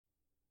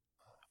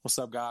What's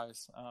up,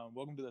 guys?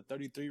 Welcome to the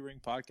 33 Ring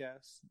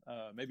Podcast,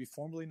 maybe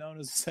formerly known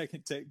as the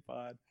Second Take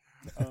Pod,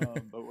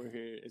 but we're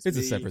here. It's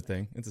a separate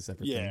thing. It's a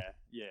separate thing.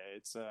 Yeah.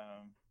 It's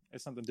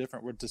something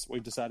different.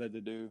 We've decided to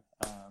do.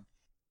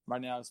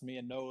 Right now, it's me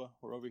and Noah.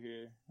 We're over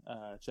here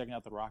checking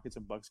out the Rockets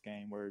and Bucks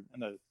game. We're in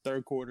the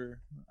third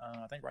quarter.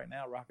 I think right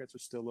now Rockets are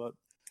still up.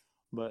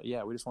 But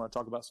yeah, we just want to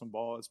talk about some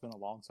ball. It's been a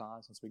long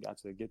time since we got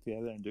to get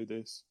together and do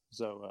this.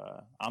 So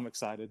I'm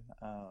excited.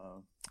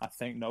 I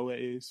think Noah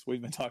is.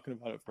 We've been talking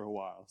about it for a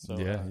while. So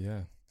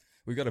yeah.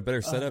 We got a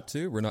better setup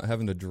too. We're not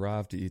having to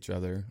drive to each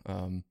other.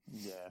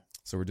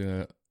 So we're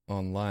doing it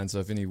online. So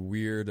if any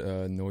weird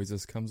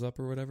noises comes up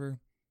or whatever,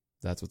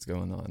 that's what's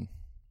going on.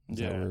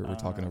 So we're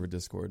talking over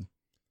Discord.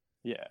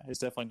 Yeah, it's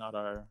definitely not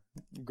our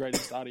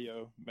greatest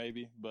audio,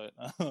 maybe, but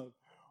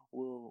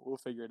we'll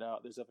figure it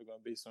out. There's definitely going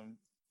to be some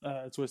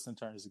twists and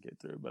turns to get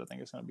through, but I think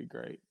it's going to be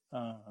great.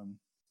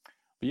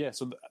 But yeah,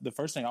 so the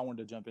first thing I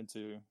wanted to jump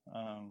into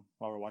while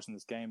we're watching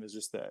this game is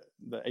just the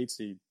 8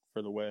 seed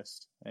for the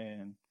West,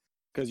 and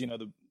because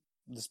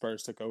the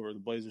Spurs took over the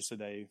Blazers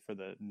today for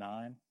the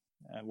 9,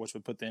 which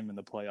would put them in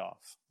the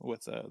playoff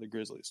with the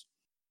Grizzlies.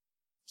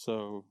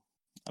 So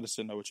I just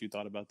didn't know what you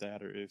thought about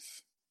that, or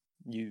if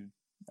you,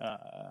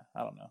 I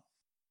don't know,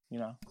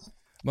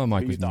 My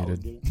mic was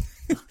muted.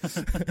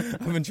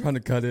 I've been trying to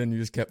cut in. You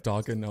just kept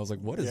talking. And I was like,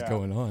 what is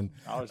going on?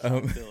 I was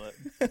trying to feel it.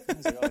 I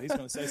was like, oh, he's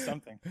going to say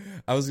something.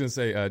 I was going to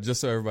say,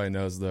 just so everybody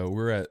knows, though,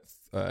 we're at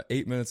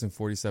 8 minutes and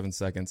 47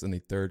 seconds in the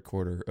third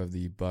quarter of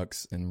the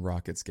Bucks and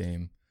Rockets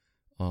game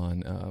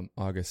on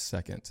August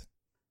 2nd.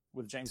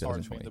 With James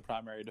Harden being the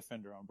primary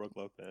defender on Brook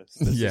Lopez.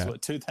 This is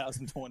what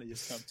 2020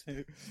 has come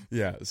to.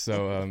 Yeah,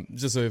 so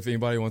just so if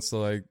anybody wants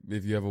to,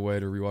 if you have a way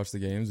to rewatch the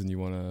games and you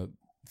want to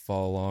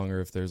follow along, or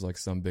if there's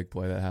some big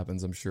play that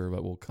happens, I'm sure,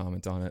 but we'll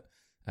comment on it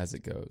as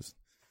it goes.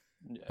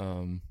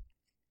 Yeah.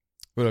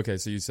 But okay,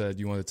 so you said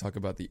you wanted to talk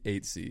about the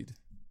 8 seed.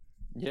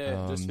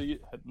 Yeah, just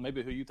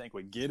maybe who you think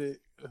would get it.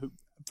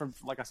 From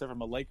like I said,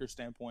 from a Lakers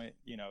standpoint,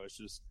 it's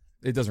just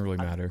it doesn't really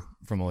matter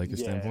from a Lakers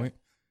standpoint.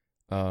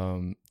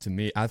 To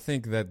me, I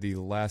think that the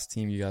last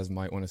team you guys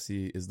might want to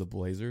see is the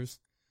Blazers.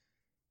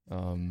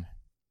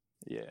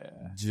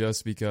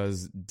 Just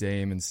because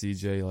Dame and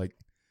CJ,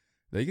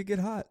 they could get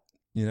hot.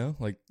 You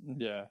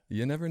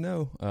never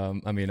know.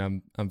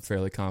 I'm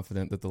fairly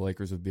confident that the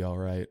Lakers would be all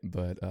right,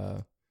 but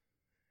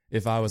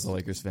if I was a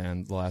Lakers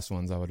fan, the last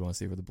ones I would want to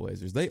see were the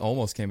Blazers. They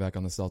almost came back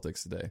on the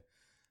Celtics today.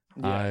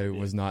 I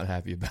was not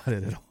happy about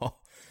it at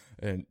all,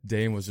 and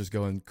Dame was just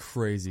going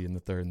crazy in the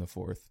third and the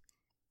fourth.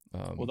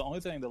 Well, the only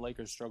thing the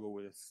Lakers struggle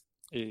with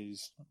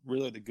is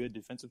really the good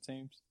defensive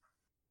teams.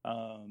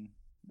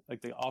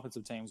 The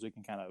offensive teams we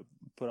can kind of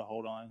put a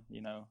hold on,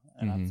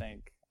 and I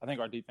think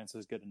our defense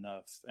is good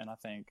enough, and I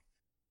think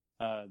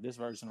this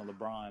version of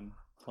LeBron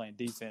playing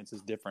defense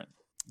is different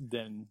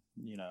than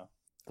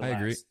I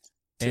agree.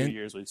 2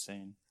 years we've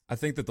seen. I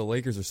think that the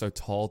Lakers are so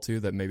tall too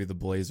that maybe the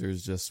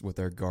Blazers, just with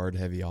their guard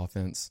heavy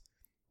offense,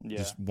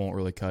 just won't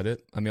really cut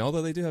it. I mean,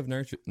 although they do have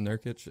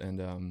Nurkic and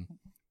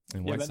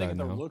Whiteside, but they get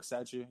now. their looks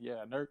at you.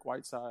 Yeah, Nurk,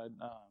 Whiteside,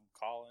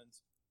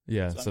 Collins.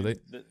 Yeah, so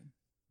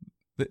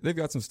they've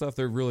got some stuff.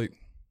 They're really.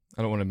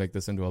 I don't want to make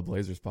this into a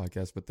Blazers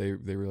podcast, but they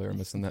really are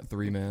missing that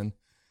 3-man.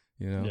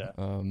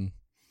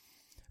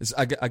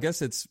 I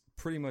guess it's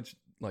pretty much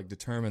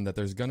determined that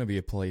there's going to be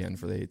a play-in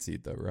for the 8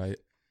 seed, though, right?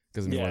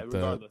 Because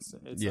regardless,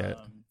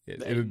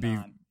 it would be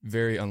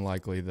very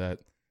unlikely that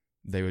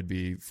they would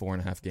be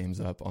 4.5 games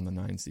up on the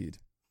 9 seed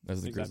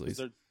as the Grizzlies.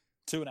 They're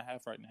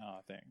 2.5 right now,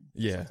 I think.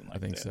 Yeah, I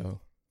think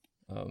so.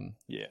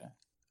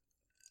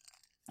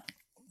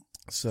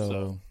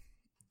 So,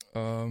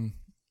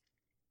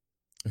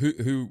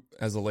 who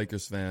as a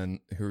Lakers fan,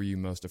 who are you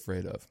most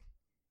afraid of?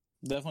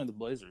 Definitely the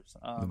Blazers.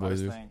 The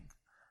Blazers.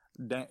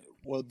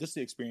 This is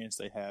the experience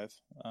they have.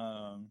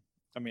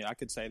 I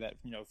could say that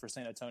for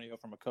San Antonio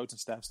from a coaching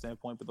staff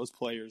standpoint, but those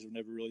players have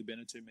never really been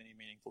in too many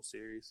meaningful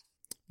series.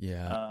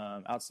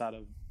 Yeah. Outside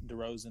of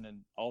DeRozan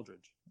and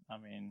Aldridge,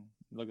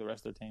 look at the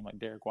rest of their team, like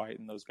Derek White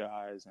and those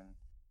guys, and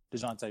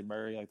DeJounte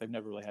Murray. They've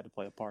never really had to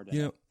play a part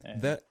in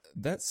it.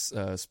 That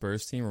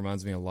Spurs team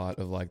reminds me a lot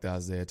of the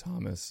Isaiah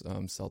Thomas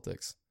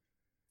Celtics.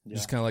 Yeah.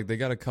 Just kind of they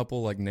got a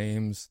couple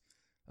names,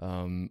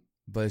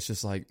 but it's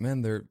just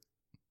man, they're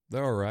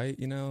all right,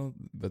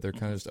 but they're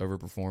kind of just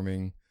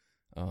overperforming.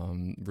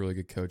 Really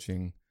good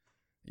coaching.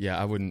 Yeah,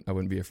 I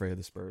wouldn't be afraid of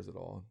the Spurs at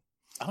all.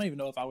 I don't even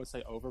know if I would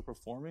say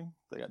overperforming.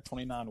 They got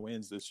 29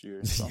 wins this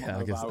year. So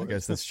I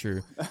guess that's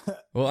true.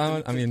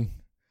 Well,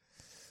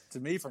 to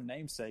me, for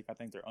namesake, I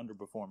think they're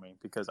underperforming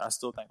because I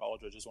still think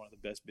Aldridge is one of the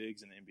best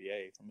bigs in the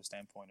NBA from a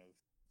standpoint of,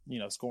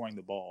 scoring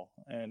the ball.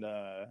 And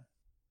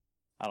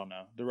I don't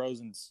know.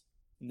 DeRozan's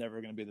never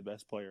going to be the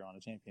best player on a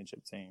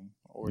championship team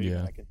or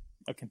even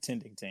a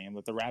contending team.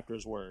 But the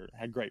Raptors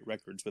had great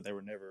records, but they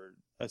were never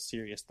a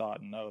serious thought.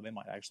 And no, they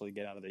might actually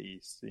get out of the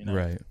East.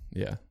 Right.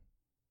 Yeah.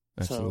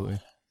 Absolutely.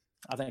 So,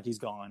 I think he's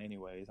gone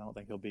anyways. I don't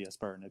think he'll be a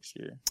Spur next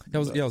year. I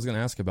was going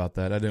to ask about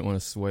that. I didn't want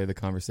to sway the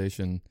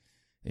conversation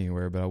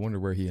anywhere, but I wonder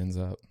where he ends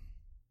up.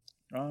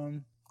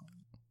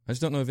 I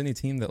just don't know of any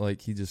team that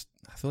like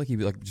I feel like he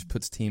like just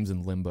puts teams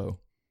in limbo.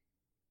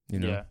 You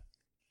know? Yeah.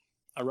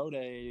 I wrote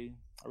an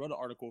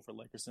article for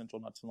Lakers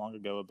Central not too long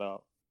ago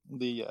about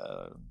the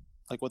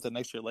like what the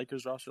next year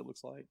Lakers roster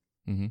looks like.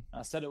 Mm-hmm.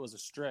 I said it was a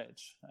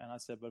stretch, and I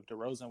said, but if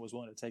DeRozan was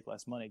willing to take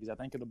less money, because I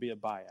think it'll be a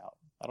buyout.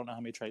 I don't know how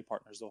many trade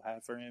partners they'll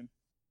have for him.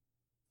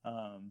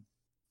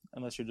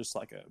 Unless you're just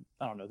like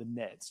I don't know, the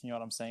Nets. You know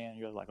what I'm saying?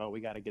 You're like, oh,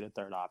 we got to get a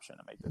third option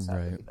to make this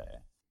happen today.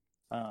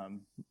 I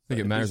think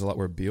it matters a lot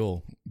where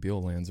Beal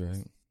lands,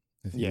 right?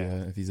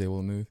 If he's able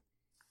to move.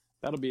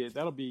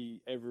 That'll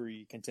be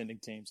every contending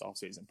team's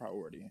offseason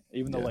priority.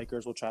 Even the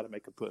Lakers will try to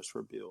make a push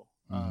for Beal,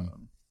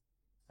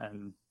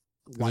 and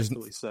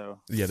rightfully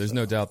so. Yeah, there's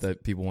no doubt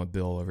that people want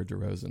Beal over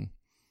DeRozan.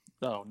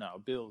 Oh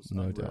no, Bill's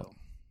no unreal. Doubt.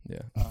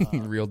 Yeah,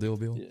 real deal,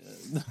 Beal. Yeah.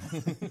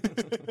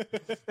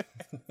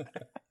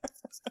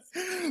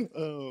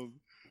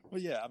 Well,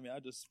 yeah. I mean,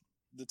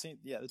 the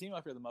team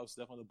I fear the most is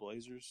definitely the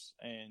Blazers,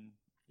 and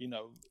you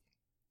know,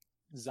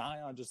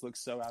 Zion just looks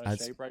so out of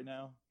shape right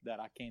now that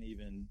I can't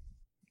even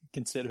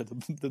consider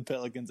the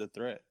Pelicans a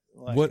threat.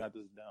 Like, I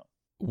just don't.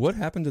 What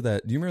happened to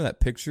that? Do you remember that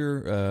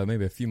picture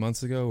maybe a few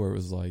months ago where it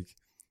was like,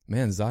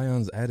 man,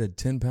 Zion's added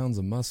 10 pounds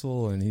of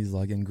muscle and he's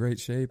like in great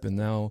shape, and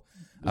now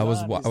I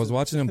was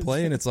watching him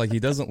play and it's like he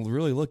doesn't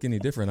really look any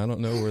different. I don't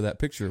know where that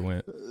picture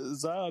went.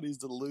 Zion needs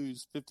to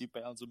lose 50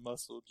 pounds of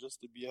muscle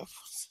just to be able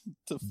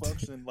to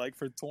function like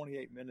for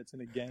 28 minutes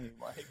in a game.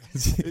 Like,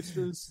 it's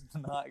just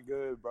not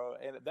good, bro.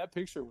 And that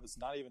picture was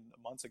not even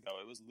months ago.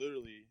 It was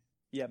literally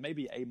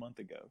maybe a month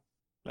ago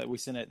that we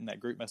sent it in that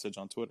group message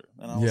on Twitter.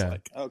 And I was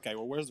like, okay,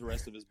 well, where's the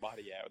rest of his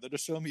body at? They're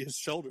just showing me his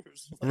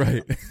shoulders. Like,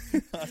 right.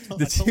 I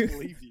don't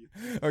believe you.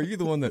 Are you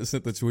the one that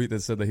sent the tweet that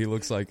said that he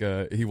looks like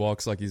he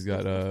walks like he's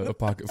got a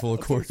pocket full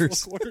of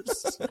quarters?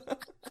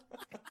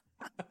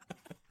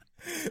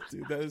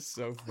 Dude, that is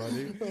so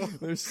funny.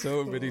 There's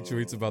so many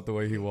tweets about the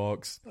way he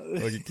walks.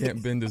 Like, he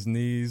can't bend his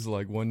knees.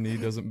 Like, one knee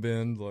doesn't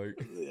bend.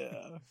 Like,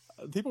 yeah.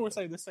 People were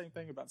saying the same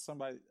thing about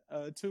somebody,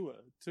 Tua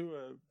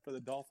for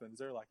the Dolphins.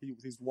 They're like,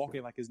 he's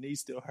walking like his knee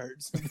still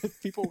hurts.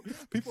 people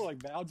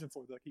like vouching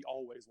for it, like he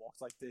always walks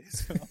like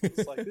this. And I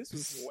was like, this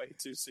is way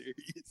too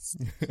serious.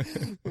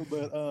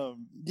 But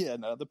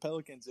the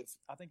Pelicans.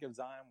 I think if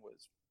Zion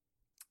was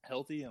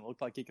healthy and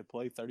looked like he could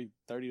play 30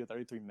 to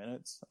 33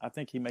 minutes, I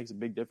think he makes a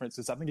big difference.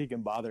 Because I think he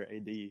can bother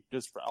AD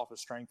just off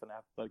his strength and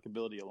athletic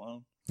ability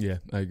alone. Yeah,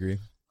 I agree.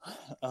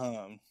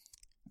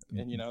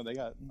 And you know, they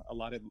got a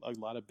lot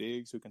of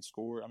bigs who can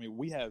score. I mean,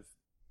 we have.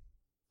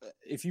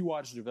 If you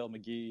watch JaVale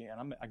McGee,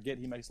 and I get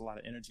he makes a lot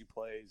of energy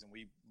plays and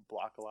we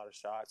block a lot of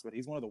shots, but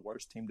he's one of the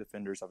worst team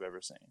defenders I've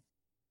ever seen.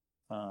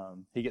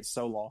 He gets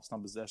so lost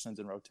on possessions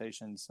and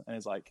rotations, and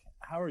it's like,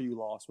 how are you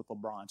lost with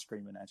LeBron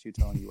screaming at you,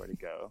 telling you where to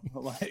go?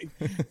 Like,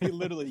 he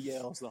literally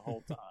yells the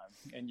whole time,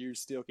 and you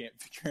still can't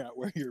figure out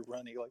where you're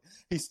running. Like,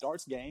 he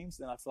starts games,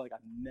 and I feel like I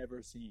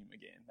never see him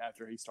again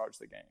after he starts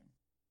the game.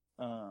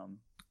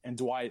 And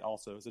Dwight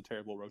also is a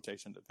terrible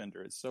rotation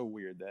defender. It's so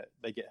weird that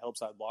they get help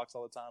side blocks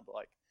all the time, but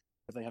like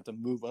if they have to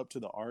move up to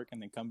the arc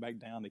and then come back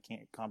down, they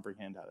can't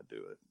comprehend how to do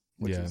it,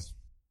 which is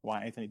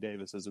why Anthony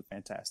Davis is a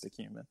fantastic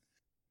human.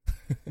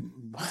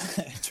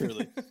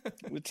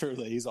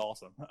 truly, he's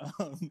awesome.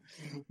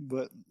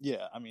 But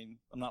yeah, I mean,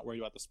 I'm not worried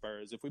about the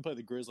Spurs. If we play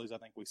the Grizzlies, I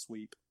think we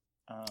sweep.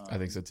 I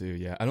think so too.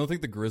 Yeah, I don't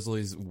think the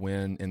Grizzlies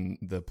win in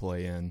the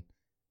play-in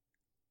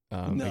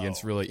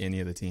against really any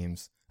of the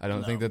teams. I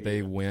don't think that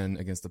they win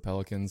against the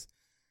Pelicans.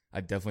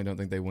 I definitely don't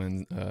think they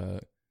win.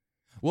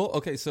 Well,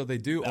 okay, so they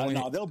do only.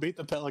 No, they'll beat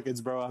the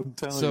Pelicans, bro. I'm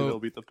telling you, they'll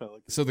beat the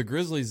Pelicans. So the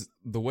Grizzlies,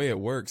 the way it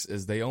works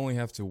is they only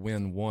have to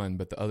win one,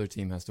 but the other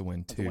team has to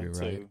win two,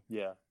 right?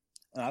 Yeah.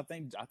 And I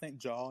think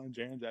Jaw and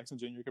Jaren Jackson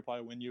Jr. could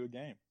probably win you a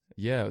game.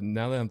 Yeah,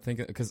 now that I'm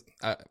thinking, because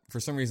for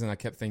some reason I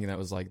kept thinking that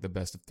was like the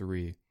best of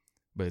three,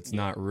 but it's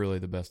not really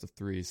the best of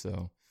three.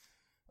 So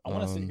I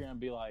want to sit here and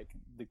be like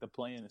the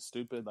play-in is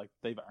stupid, like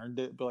they've earned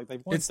it, but like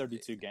they've won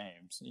 32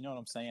 games. You know what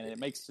I'm saying? It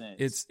makes sense.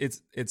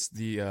 It's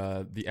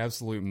the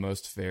absolute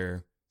most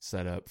fair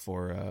setup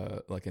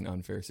for like an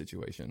unfair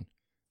situation,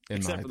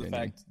 except for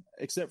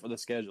the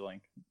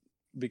scheduling.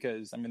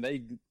 Because, I mean,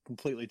 they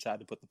completely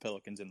tried to put the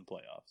Pelicans in the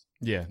playoffs.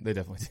 Yeah, they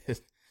definitely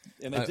did.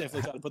 And they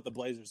definitely tried to put the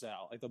Blazers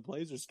out. Like, the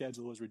Blazers'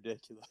 schedule was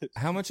ridiculous.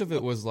 How much of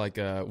it was, like,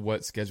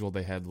 what schedule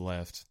they had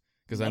left?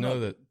 Because I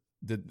know that,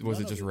 was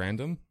it just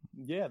random?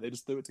 Yeah, they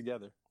just threw it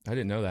together. I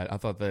didn't know that. I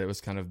thought that it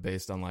was kind of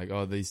based on, like,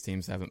 oh, these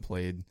teams haven't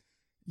played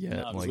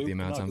yet, the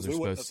amount of times they're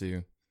supposed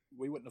to.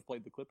 We wouldn't have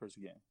played the Clippers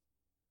again.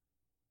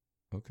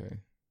 Okay.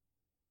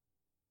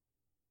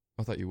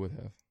 I thought you would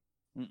have.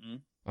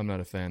 Mm-mm. I'm not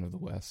a fan of the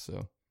West,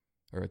 so...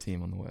 or a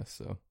team on the West,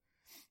 so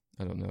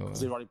I don't know.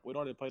 We'd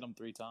already played them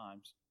 3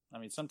 times. I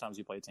mean, sometimes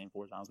you play a team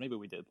 4 times. Maybe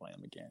we did play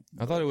them again.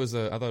 I thought it was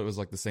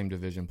like the same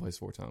division plays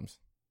 4 times.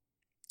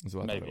 That's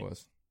what I thought it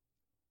was.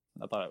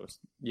 I thought it was.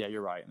 Yeah,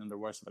 you're right. And the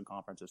rest of the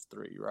conference is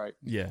 3, right?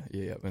 Yeah.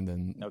 And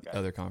then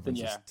other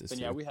conferences. Then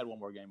yeah, we had one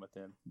more game with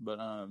them.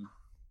 But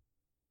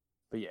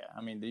yeah, I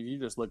mean, if you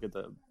just look at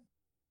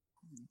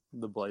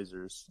the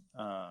Blazers,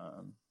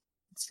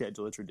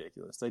 schedule. It's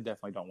ridiculous. They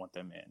definitely don't want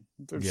them in.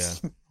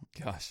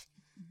 Gosh.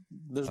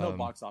 There's no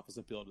box office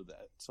appeal to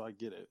that, so I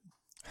get it.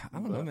 I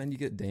don't know, man. You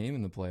get Dame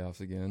in the playoffs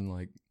again,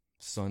 like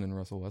Son and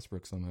Russell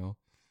Westbrook somehow.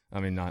 I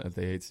mean, not at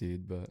the 8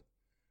 seed, but...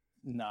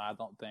 No, I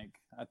don't think.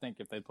 I think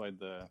if they played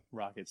the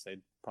Rockets,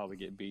 they'd probably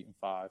get beat in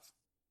 5.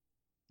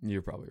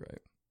 You're probably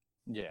right.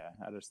 Yeah,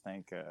 I just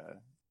think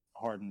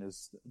Harden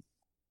is...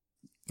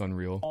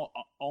 unreal.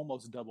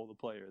 Almost double the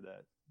player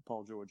that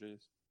Paul George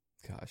is.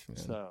 Gosh, man.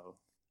 So...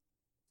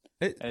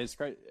 it's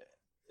great.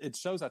 It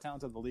shows how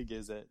talented the league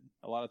is that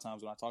a lot of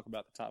times when I talk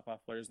about the top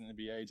 5 players in the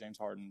NBA, James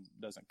Harden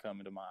doesn't come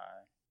into my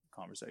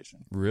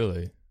conversation.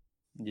 Really?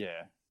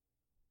 Yeah.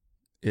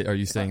 Are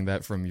you saying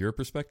that from your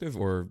perspective,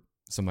 or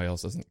somebody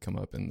else doesn't come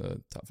up in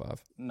the top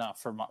 5? No,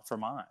 for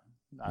mine.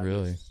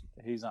 Really?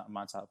 He's not in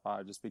my top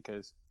 5 just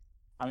because.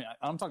 I mean,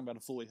 I'm talking about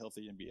a fully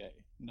healthy NBA,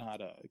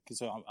 not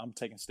so I'm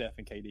taking Steph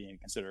and KD in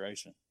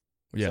consideration.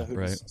 Yeah,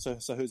 right. So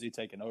who's he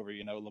taking over?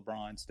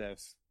 LeBron,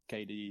 Steph,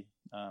 KD,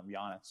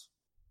 Giannis.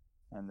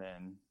 And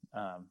then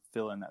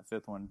fill in that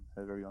 5th one,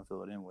 whoever you want to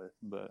fill it in with.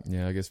 But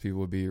yeah, I guess people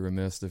would be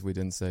remiss if we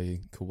didn't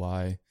say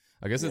Kawhi.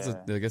 I guess it's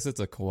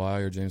a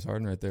Kawhi or James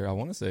Harden right there. I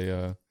want to say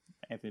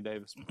Anthony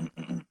Davis.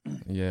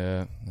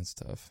 Yeah, that's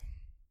tough.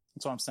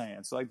 That's what I'm saying.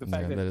 So like the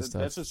fact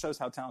that just shows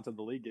how talented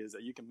the league is,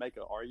 that you can make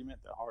an argument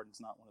that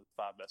Harden's not one of the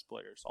 5 best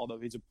players, although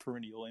he's a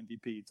perennial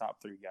MVP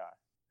top 3 guy.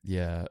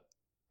 Yeah,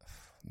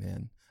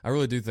 man, I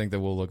really do think that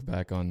we'll look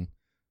back on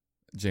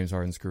James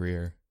Harden's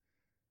career.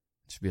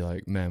 Should be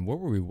like, man, what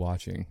were we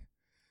watching?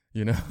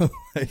 Like,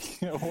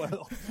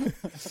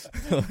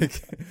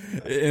 like,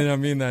 and I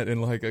mean that in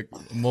like a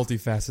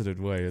multifaceted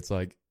way. It's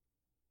like,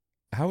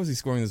 how is he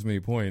scoring this many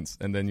points?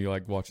 And then you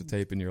like watch the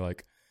tape and you're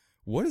like,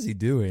 what is he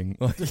doing?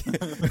 Like,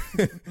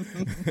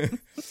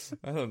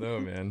 I don't know,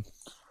 man.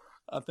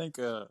 I think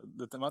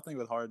my thing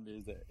with Harden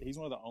is that he's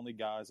one of the only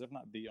guys, if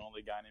not the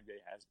only guy in NBA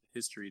has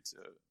history to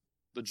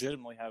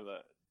legitimately have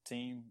a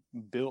team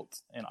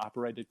built and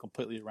operated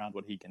completely around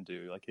what he can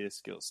do, like his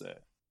skill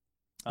set.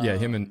 Yeah,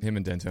 him and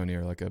D'Antoni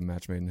are like a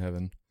match made in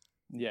heaven.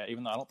 Yeah,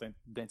 even though I don't think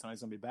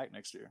D'Antoni's going to be back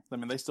next year. I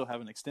mean, they still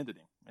haven't extended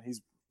him, and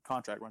his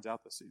contract runs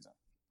out this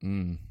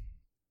season.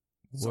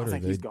 So I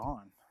think he's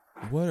gone.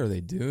 What are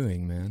they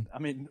doing, man? I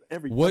mean,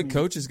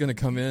 coach is going to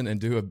come in and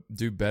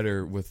do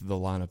better with the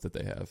lineup that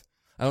they have?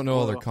 I don't know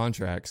all their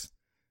contracts,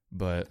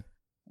 but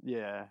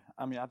yeah,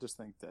 I mean, I just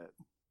think that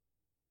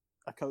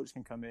a coach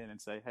can come in and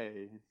say,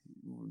 hey,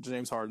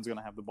 James Harden's going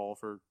to have the ball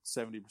for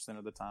 70%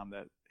 of the time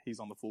that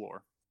he's on the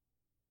floor.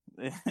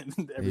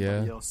 And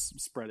everybody else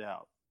spread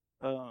out.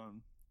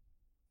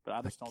 But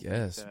I just don't think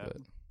that. But...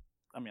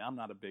 I mean, I'm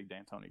not a big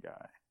D'Antoni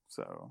guy,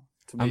 so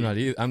to me, I'm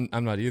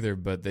not either.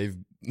 But they've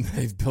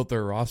built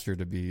their roster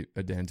to be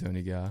a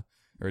D'Antoni guy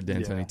or a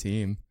D'Antoni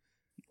team.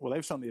 Well,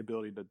 they've shown the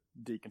ability to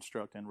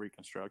deconstruct and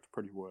reconstruct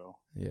pretty well.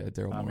 Yeah,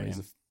 Daryl Morey's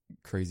a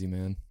crazy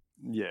man.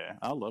 Yeah,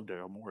 I love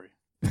Daryl Morey.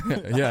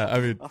 Yeah, I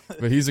mean,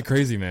 but he's a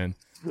crazy man.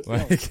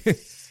 Like,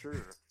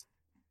 sure.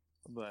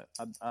 But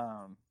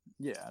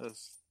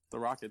the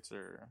Rockets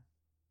are,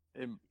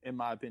 in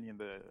my opinion,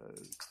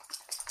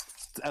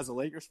 as a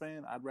Lakers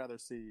fan, I'd rather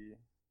see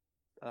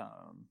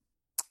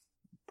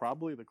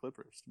probably the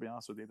Clippers, to be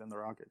honest with you, than the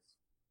Rockets.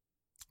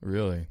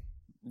 Really?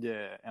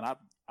 Yeah, and I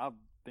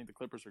think the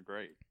Clippers are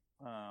great.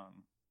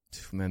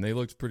 Man, they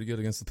looked pretty good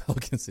against the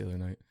Pelicans the other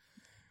night.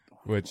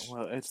 Which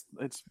it's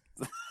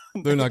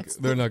they're not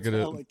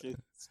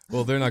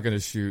gonna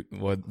shoot.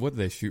 What did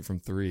they shoot from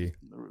 3?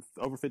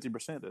 Over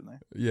 50%, didn't they?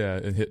 Yeah,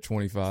 it hit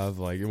 25.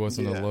 Like, it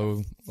wasn't a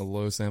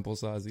low sample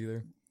size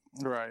either.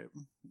 Right.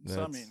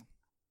 So I mean,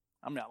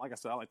 like I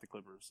said, I like the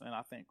Clippers, and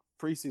I think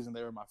preseason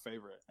they were my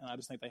favorite, and I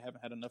just think they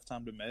haven't had enough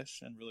time to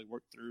mesh and really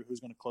work through who's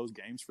going to close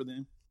games for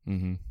them.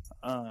 Mm-hmm.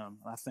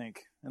 I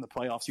think in the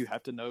playoffs you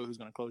have to know who's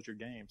going to close your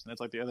games, and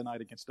it's like the other night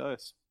against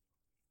us,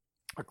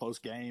 a close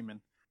game,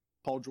 and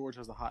Paul George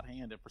has a hot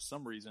hand, and for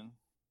some reason,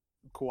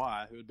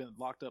 Kawhi, who had been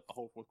locked up the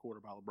whole fourth quarter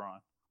by LeBron,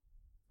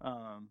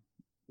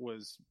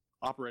 was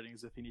operating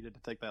as if he needed to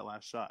take that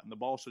last shot, and the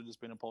ball should have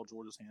just been in Paul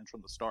George's hands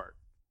from the start,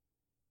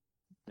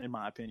 in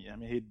my opinion. I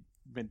mean, he'd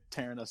been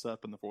tearing us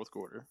up in the fourth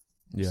quarter.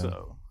 Yeah.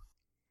 So,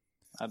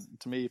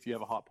 to me, if you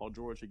have a hot Paul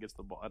George, he gets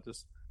the ball.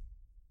 There's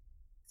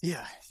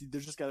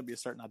just got to be a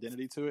certain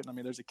identity to it. And I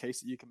mean, there's a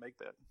case that you can make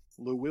that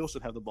Lou Will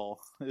should have the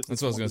ball. That's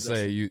what I was going to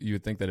say. You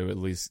would think that it would at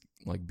least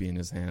like be in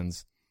his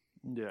hands.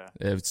 Yeah.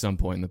 At some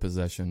point in the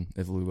possession,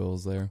 if Lou Will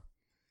is there.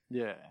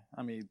 Yeah.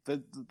 I mean,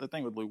 the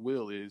thing with Lou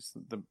Will is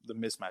the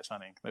mismatch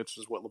hunting. That's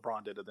just what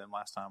LeBron did to them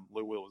last time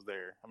Lou Will was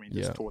there. I mean,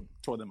 just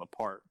tore them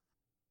apart.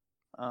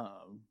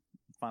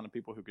 Finding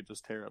people who could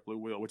just tear up Lou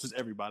Will, which is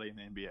everybody in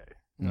the NBA.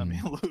 Mm-hmm. I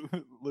mean,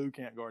 Lou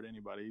can't guard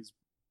anybody.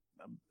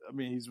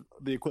 He's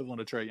the equivalent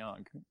of Trae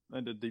Young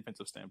in the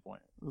defensive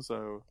standpoint.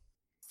 So,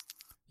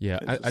 yeah,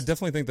 I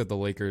definitely think that the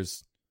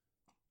Lakers.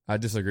 I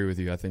disagree with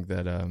you. I think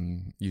that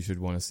you should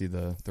want to see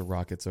the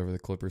Rockets over the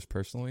Clippers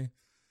personally.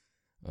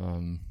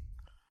 I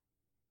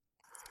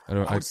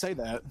would say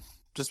that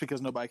just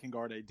because nobody can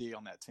guard AD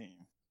on that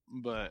team,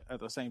 but at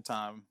the same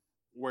time,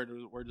 where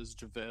does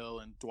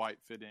JaVale and Dwight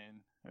fit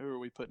in? Who are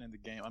we putting in the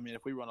game? I mean,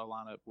 if we run a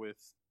lineup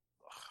with,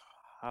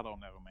 I don't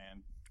know,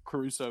 man,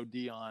 Caruso,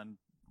 Dion,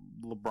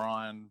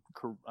 LeBron,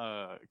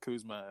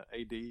 Kuzma,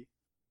 AD.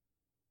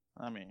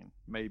 I mean,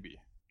 maybe.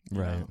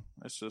 Right. Know?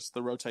 It's just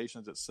the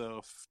rotations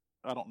itself.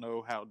 I don't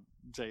know how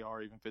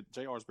JR even fit.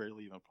 JR's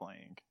barely even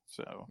playing.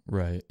 So.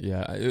 Right.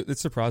 Yeah. It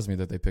surprised me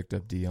that they picked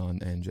up Dion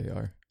and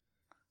JR.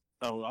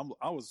 Oh,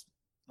 I was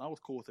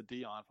cool with the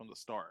Dion from the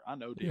start. I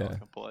know Dion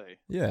can play.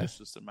 Yeah. It's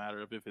just a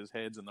matter of if his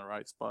head's in the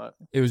right spot.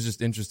 It was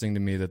just interesting to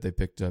me that they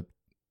picked up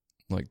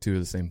like two of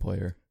the same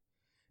player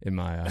in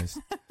my eyes.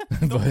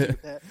 Don't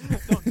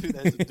do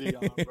that to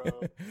Dion,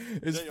 bro.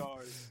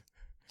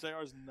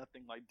 JR's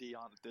nothing like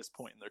Dion at this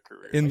point in their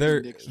career. In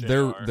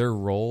their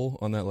role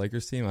on that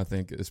Lakers team, I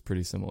think is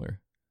pretty similar.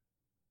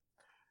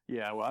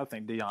 Yeah, well, I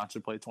think Dion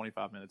should play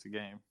 25 minutes a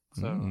game.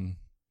 So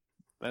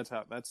that's.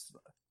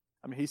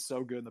 I mean, he's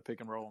so good in the pick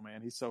and roll,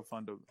 man. He's so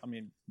fun to. I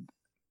mean,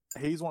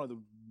 he's one of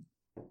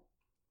the.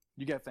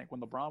 You got to think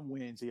when LeBron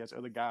wins, he has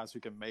other guys who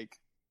can make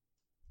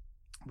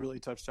really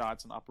tough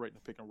shots and operate in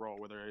the pick and roll,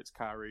 whether it's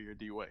Kyrie or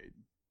D Wade.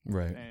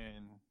 Right.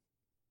 And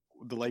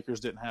the Lakers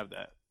didn't have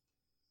that.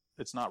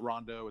 It's not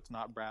Rondo. It's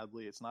not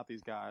Bradley. It's not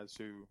these guys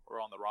who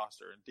are on the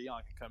roster. And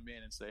Dion can come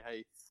in and say,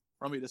 "Hey,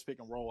 run me this pick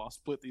and roll. I'll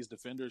split these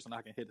defenders and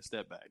I can hit a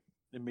step back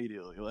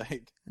immediately."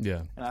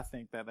 Yeah. And I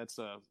think that that's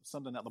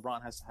something that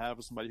LeBron has to have,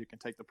 is somebody who can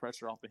take the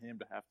pressure off of him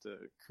to have to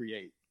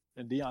create.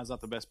 And Dion's not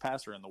the best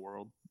passer in the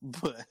world,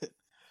 but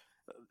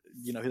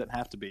he doesn't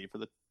have to be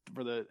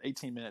for the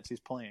 18 minutes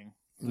he's playing.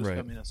 Just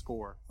come in and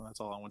score. And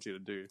that's all I want you to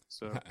do.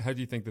 So, how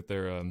do you think that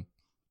they're?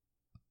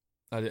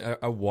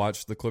 I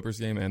watched the Clippers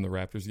game and the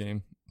Raptors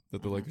game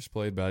that the Lakers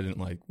played, but I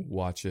didn't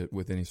watch it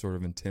with any sort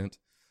of intent.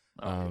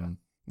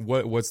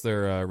 What's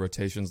their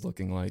rotations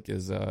looking like?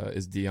 Is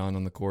Dion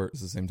on the court at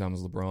the same time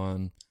as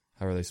LeBron?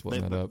 How are they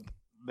splitting that up?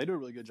 They do a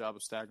really good job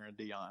of staggering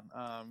Dion.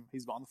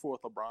 He's on the floor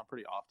with LeBron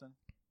pretty often,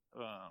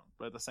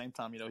 but at the same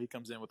time, he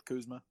comes in with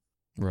Kuzma,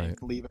 right?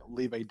 And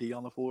leave AD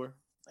on the floor,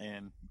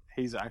 and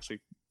he's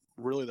actually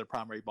really their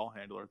primary ball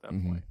handler at that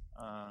point.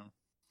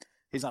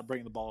 He's not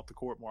bringing the ball up the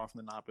court more often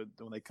than not, but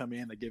when they come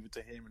in, they give it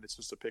to him, and it's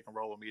just a pick and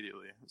roll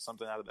immediately.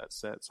 Something out of that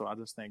set. So I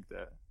just think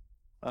that,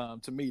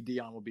 to me,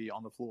 Dion will be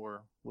on the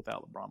floor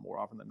without LeBron more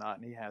often than not,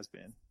 and he has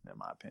been, in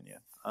my opinion.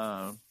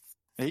 And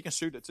he can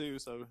shoot it too,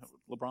 so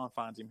LeBron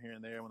finds him here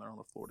and there when they're on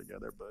the floor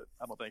together, but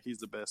I don't think he's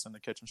the best in the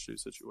catch and shoot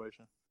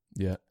situation.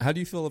 Yeah. How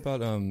do you feel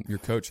about your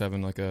coach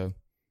having like a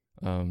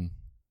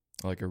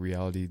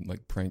reality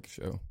prank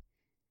show?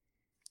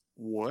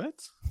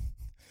 What?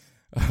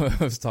 I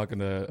was talking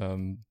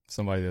to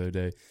somebody the other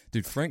day.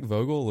 Dude, Frank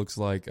Vogel looks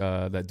like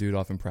that dude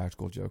off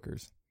Impractical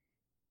Jokers.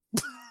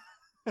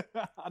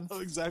 I know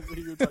exactly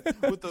who you're talking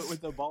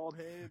with the bald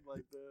head,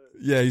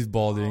 Yeah, he's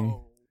balding.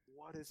 Oh,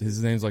 what is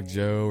his name's like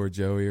Joe or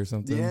Joey or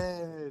something.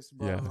 Yes,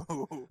 bro.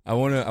 Yeah. I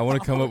wanna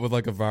come up with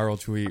a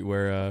viral tweet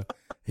where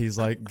he's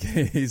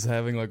he's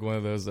having one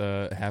of those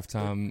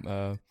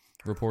halftime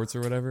reports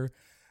or whatever,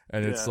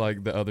 and it's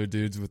the other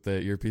dudes with the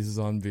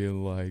earpieces on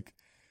being like,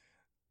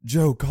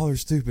 "Joe, call her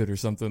stupid," or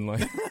something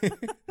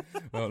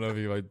I don't know if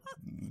you might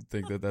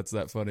think that's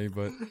that funny,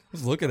 but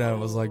just looking at him, I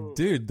was like,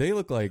 dude, they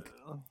look like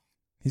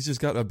he's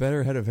just got a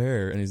better head of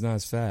hair and he's not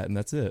as fat, and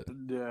that's it.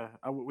 Yeah.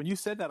 When you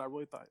said that, I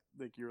really thought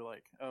you were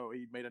like, oh,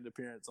 he made an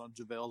appearance on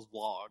JaVale's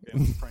vlog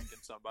and was pranking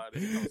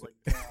somebody. And I was like,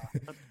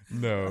 God.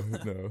 No.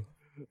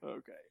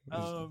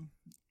 Okay.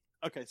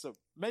 Okay, so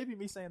maybe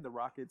me saying the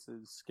Rockets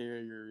is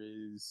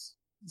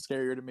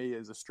scarier to me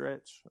is a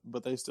stretch,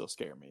 but they still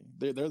scare me.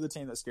 They're the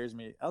team that scares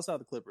me outside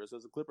the Clippers,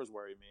 because the Clippers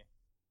worry me.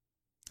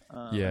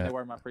 They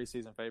were my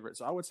preseason favorite,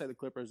 so I would say the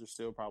Clippers are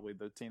still probably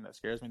the team that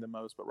scares me the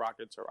most, but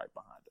Rockets are right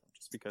behind them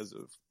just because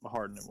of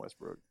Harden and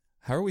Westbrook.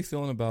 How are we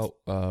feeling about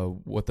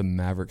what the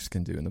Mavericks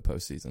can do in the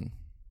postseason?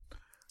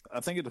 I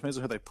think it depends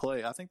on who they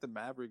play. I think the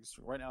Mavericks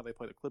right now, they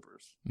play the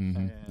Clippers.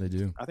 They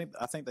do. I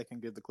think they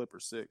can give the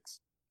Clippers 6,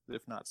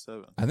 if not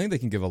 7. I think they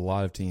can give a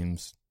lot of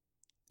teams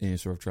any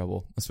sort of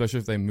trouble, especially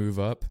if they move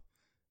up.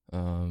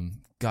 God,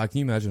 can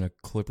you imagine a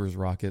Clippers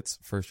Rockets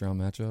first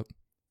round matchup?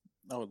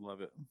 I would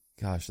love it.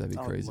 Gosh, that'd be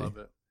crazy. I would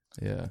love it.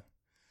 Yeah.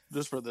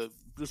 Just for the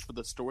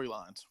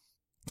storylines.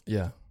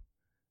 Yeah.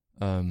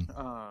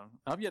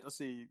 I've yet to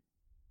see.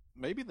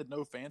 Maybe the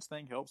no fans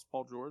thing helps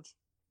Paul George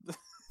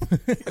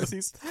because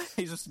he's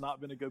just not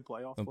been a good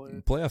playoff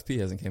player. Playoff P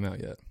hasn't came out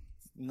yet.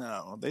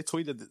 No, somebody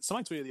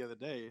tweeted the other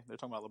day. They're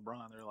talking about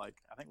LeBron. They're like,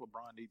 I think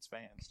LeBron needs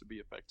fans to be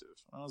effective.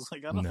 And I was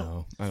like, I don't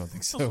know. I don't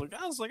think so.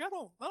 I was like, I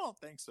don't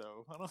think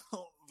so. I don't,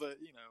 but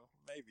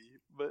maybe.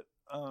 But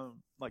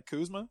like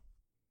Kuzma,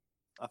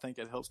 I think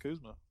it helps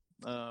Kuzma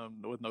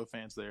with no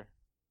fans there.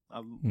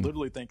 I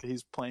literally think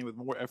he's playing with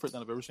more effort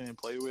than I've ever seen him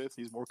play with.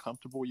 He's more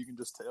comfortable. You can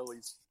just tell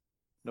he's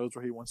knows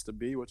where he wants to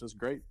be, which is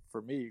great for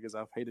me because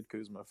I've hated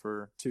Kuzma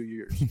for 2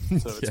 years.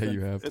 So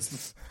you have.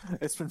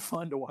 It's been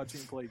fun to watch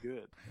him play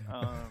good.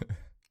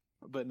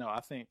 But no, I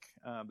think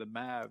the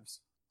Mavs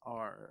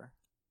are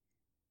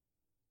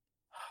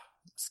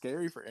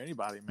scary for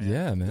anybody, man.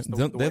 Yeah, man.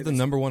 They have the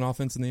number one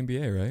offense in the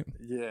NBA, right?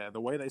 Yeah,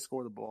 the way they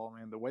score the ball,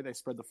 man. The way they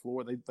spread the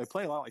floor, they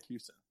play a lot like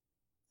Houston.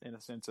 in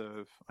a sense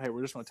of, hey,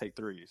 we're just going to take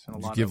threes.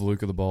 And just give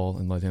Luka the ball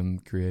and let him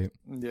create.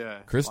 Yeah.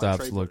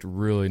 Kristaps looked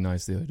really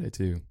nice the other day,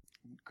 too.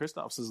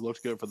 Kristaps has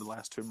looked good for the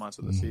last 2 months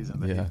of the season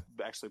that he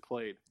actually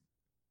played.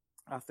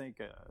 I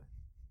think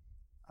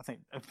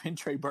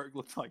Trey Burke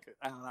looked like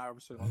Allen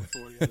Iverson on the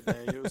floor the other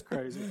day. It was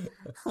crazy.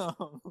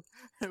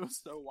 It was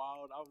so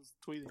wild. I was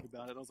tweeting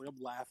about it. I was like,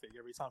 I'm laughing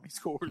every time he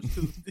scores.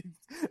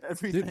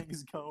 Everything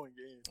is going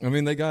in. I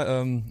mean, they got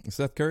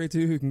Seth Curry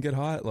too, who can get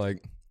hot.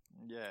 Like,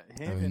 yeah,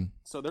 him.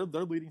 So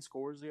their leading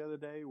scores the other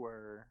day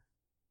were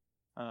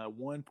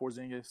 1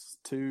 Porzingis,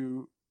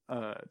 2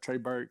 Trey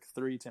Burke,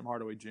 3 Tim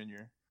Hardaway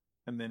Jr.,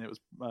 and then it was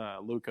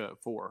Luka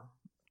at 4.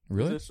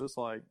 Really? It's just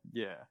like,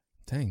 yeah.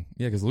 Dang.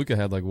 Yeah, because Luka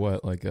had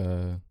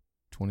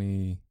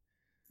 20.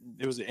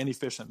 It was an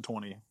inefficient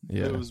 20.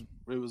 Yeah. It was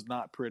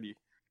not pretty.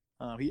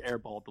 He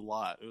airballed a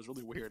lot. It was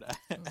really weird.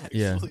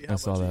 Yeah, I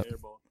saw that.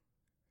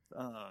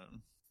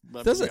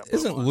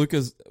 Isn't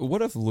Luka's?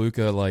 What if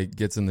Luka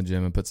gets in the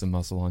gym and puts some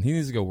muscle on? He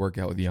needs to go work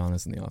out with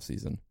Giannis in the off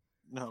season.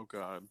 Oh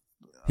God.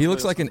 He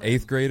looks like an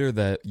 8th grader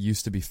that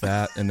used to be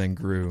fat and then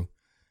grew,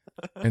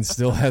 and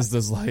still has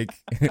those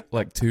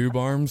tube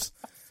arms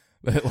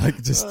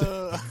that just.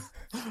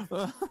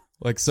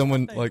 Like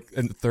someone a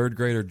 3rd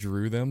grader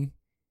drew them,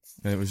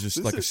 and it was just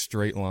a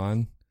straight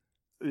line.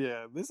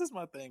 Yeah, this is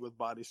my thing with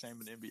body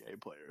shaming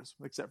NBA players,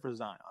 except for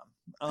Zion.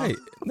 Hey,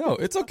 no,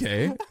 it's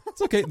okay.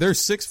 It's okay. They're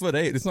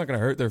 6'8". It's not going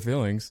to hurt their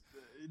feelings.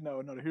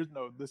 No.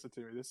 Listen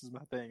to me. This is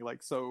my thing.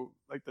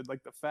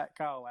 The fat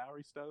Kyle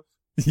Lowry stuff.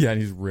 Yeah,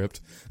 and he's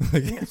ripped.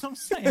 That's what I'm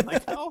saying.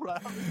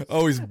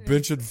 Oh, he's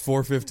benching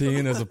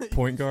 415 as a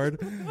point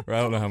guard. Or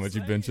I don't know how much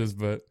he benches,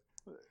 but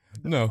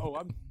no. Oh,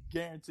 I'm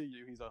guarantee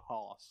you he's a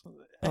hoss.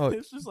 Oh.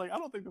 It's just I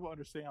don't think people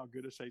understand how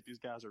good a shape these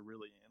guys are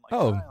really in.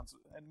 Zion's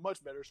in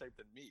much better shape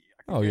than me.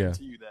 I can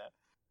guarantee you that.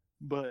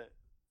 But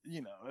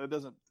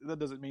that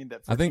doesn't mean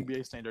that for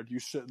NBA standard you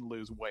shouldn't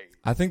lose weight.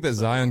 I think that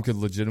Zion could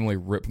legitimately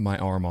rip my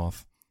arm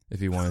off if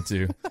he wanted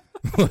to,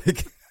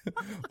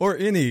 or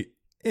any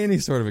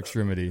sort of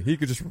extremity. He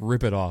could just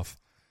rip it off.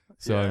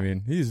 So I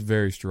mean, he's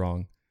very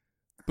strong.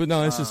 But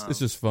no, it's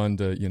just fun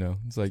to,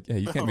 it's like, hey,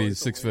 you can't be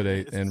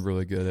 6'8" and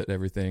really good at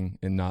everything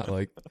and not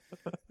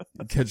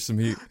catch some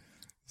heat.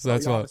 So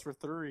that's why. For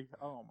 3.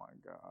 Oh my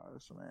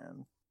gosh,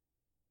 man!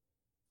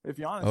 If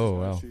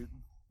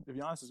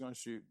Giannis is going to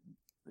shoot,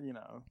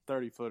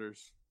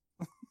 30-footers,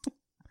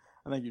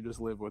 I think you just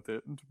live with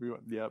it.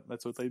 Yep,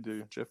 that's what they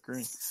do. Jeff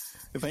Green.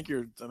 I think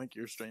your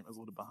stream is a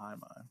little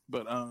behind mine,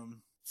 but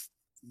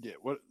yeah.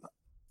 What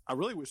I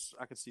really wish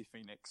I could see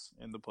Phoenix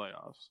in the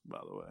playoffs.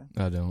 By the way,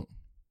 I don't.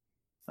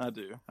 I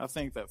do. I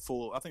think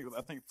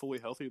fully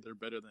healthy, they're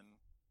better than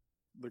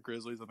the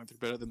Grizzlies. I think they're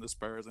better than the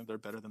Spurs. I think they're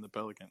better than the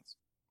Pelicans.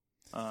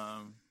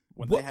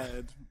 When they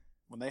had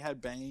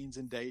Baines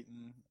and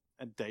Ayton,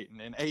 Dayton.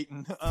 They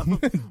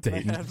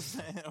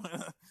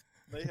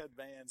had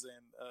Vans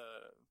and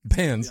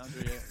Bands.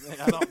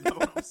 I don't know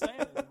what I'm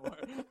saying anymore.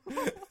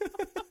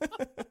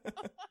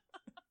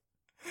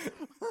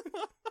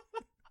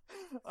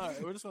 All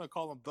right, we're just gonna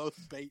call them both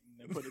Baton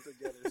and put it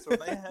together. So when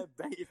they had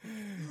Baton,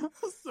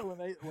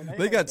 when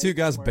they got 2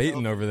 guys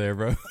baiting over there,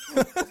 bro.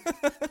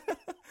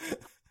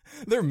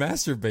 They're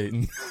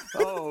masturbating.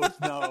 Oh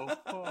no!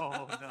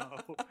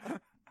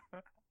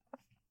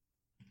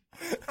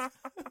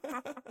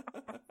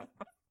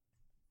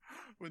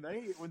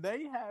 When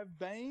they have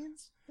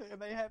Baines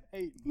and they have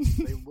Ayton,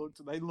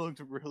 they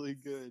looked really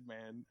good,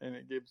 man.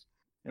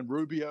 And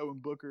Rubio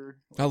and Booker,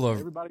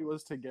 everybody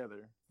was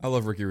together. I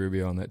love Ricky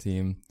Rubio on that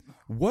team.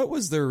 What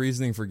was their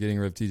reasoning for getting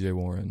rid of TJ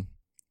Warren?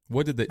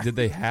 What did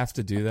they have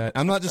to do that?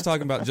 I'm not just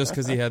talking about just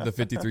because he had the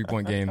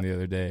 53-point game the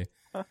other day.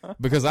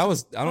 Because I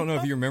don't know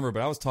if you remember,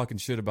 but I was talking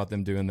shit about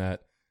them doing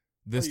that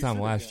this time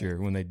last year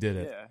when they did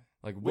it. Yeah.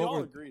 We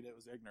all agreed it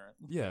was ignorant.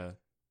 Yeah.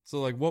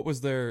 So what was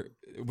there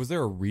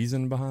a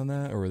reason behind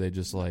that, or were they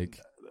just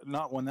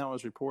not when that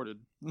was reported.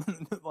 I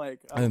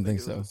didn't think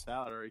it so. Was a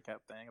salary cap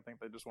thing. I think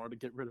they just wanted to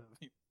get rid of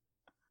him.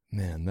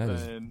 Man, that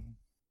is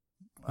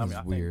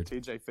weird. I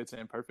think TJ fits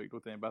in perfect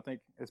with him, but I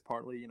think it's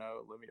partly,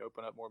 let me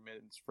open up more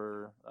minutes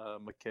for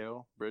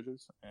Mikal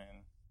Bridges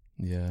and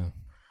yeah.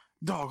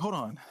 Dog, hold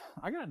on.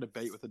 I got a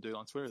debate with a dude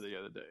on Twitter the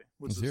other day,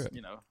 which is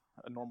a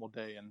normal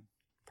day in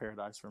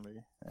paradise for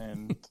me.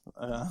 And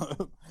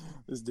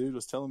this dude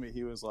was telling me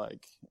he was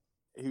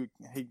he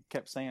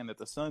kept saying that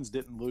the Suns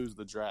didn't lose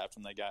the draft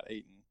when they got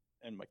Ayton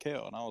and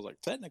Mikal. And I was like,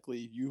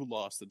 technically, you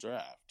lost the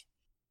draft.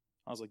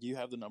 I was like, you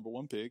have the number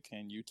 1 pick,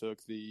 and you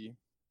took the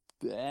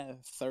 3rd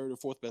or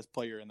 4th best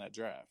player in that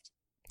draft.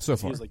 So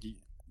far. He was like,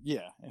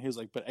 yeah. And he was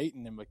like, but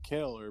Ayton and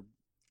Mikal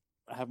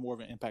have more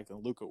of an impact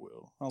than Luka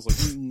will. I was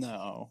like,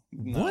 no,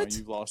 what?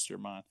 You've lost your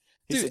mind.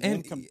 Dude,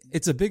 and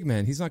it's a big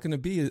man. He's not going to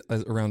be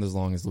around as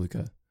long as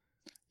Luka.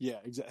 Yeah,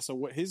 exactly. So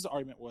what his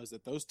argument was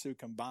that those two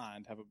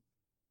combined have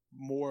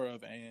more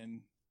of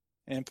an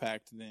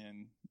impact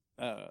than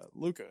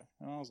Luka.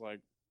 And I was like,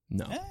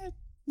 no.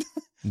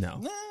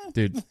 No.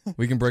 Dude,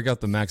 we can break out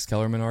the Max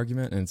Kellerman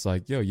argument, and it's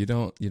like, yo, you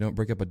don't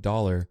break up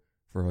 $1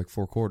 for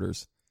 4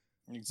 quarters.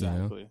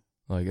 Exactly.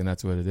 And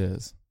that's what it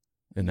is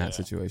in that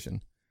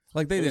situation.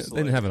 Like they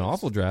didn't have an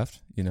awful draft,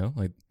 you know,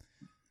 like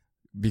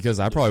because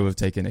I probably would have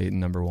taken Ayton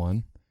number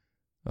 1.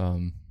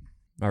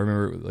 I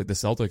remember like the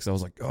Celtics. I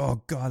was like,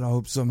 oh God, I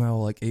hope somehow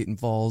like Ayton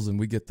falls and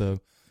we get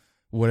the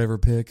whatever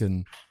pick,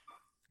 and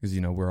because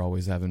you know we're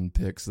always having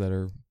picks that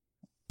are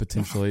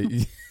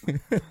potentially.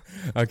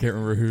 I can't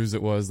remember whose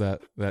it was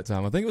that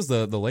time. I think it was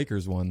the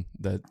Lakers one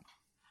that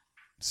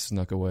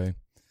snuck away,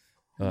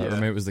 or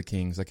maybe it was the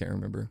Kings. I can't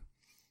remember,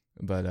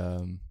 but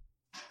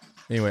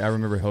anyway, I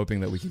remember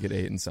hoping that we could get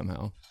Ayton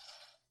somehow.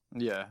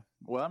 Yeah,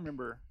 well, I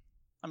remember.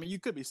 I mean, you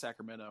could be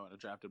Sacramento and have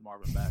drafted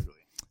Marvin Bagley.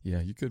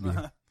 Yeah, you could be.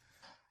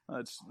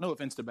 No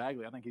offense to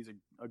Bagley. I think he's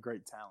a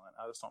great talent.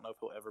 I just don't know if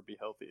he'll ever be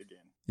healthy again.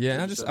 Yeah,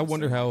 and I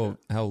wonder how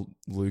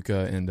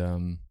Luka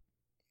and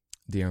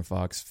De'Aaron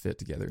Fox fit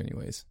together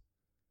anyways.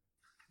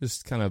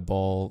 Just kind of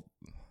ball,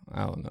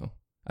 I don't know.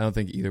 I don't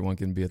think either one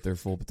can be at their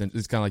full potential.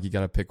 It's kind of like you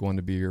got to pick one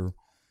to be your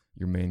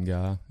main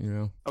guy, you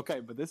know? Okay,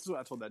 but this is what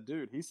I told that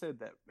dude. He said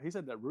that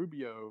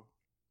Rubio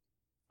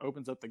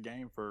opens up the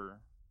game for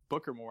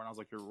Booker more, and I was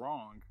like, you're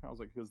wrong. I was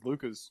like, because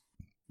Luka's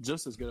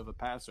just as good of a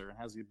passer and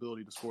has the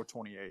ability to score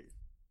 28.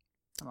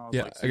 And I was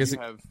like, so I guess you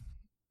have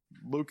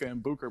Luka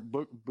and Booker.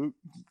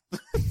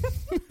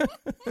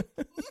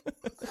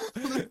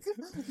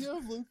 You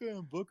have Luka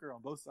and Booker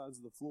on both sides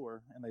of the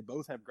floor, and they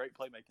both have great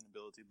playmaking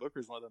ability.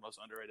 Booker's one of the most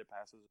underrated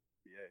passers in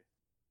the NBA.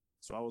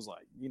 So I was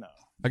like, you know.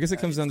 I guess it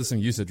comes down to some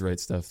usage rate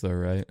stuff, though,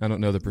 right? I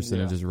don't know the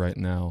percentages right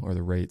now or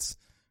the rates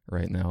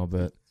right now,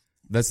 but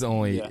that's the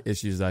only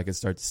issues I could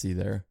start to see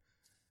there.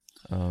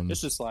 It's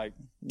just like,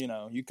 you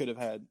know, you could have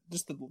had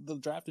just the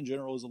draft in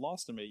general is a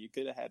loss to me. You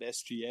could have had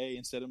SGA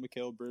instead of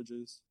Mikal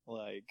Bridges.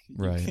 Like, you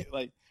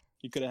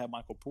could have had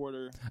Michael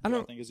Porter. I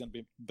think is going to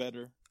be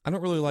better. I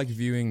don't really like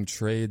viewing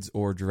trades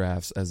or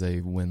drafts as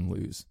a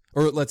win-lose,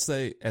 or let's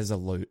say as a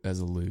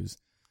lose.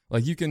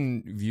 Like you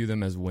can view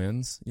them as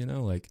wins, you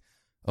know, like,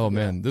 oh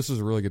man, this was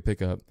a really good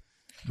pickup.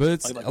 But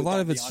it's like a lot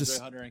of it's just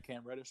Hunter and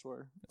Cam Reddish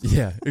were.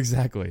 Yeah,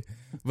 exactly.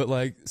 But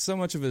like so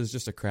much of it is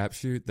just a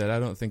crapshoot that I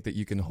don't think that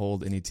you can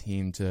hold any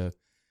team to,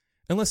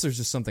 unless there's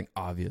just something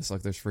obvious,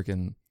 like there's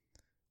freaking,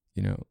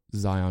 you know,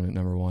 Zion at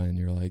number 1, and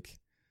you're like,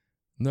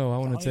 no, I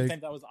want to take. I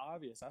think that was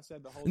obvious. I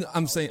said the whole time. No,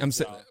 I'm saying,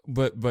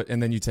 but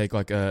and then you take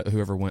like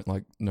whoever went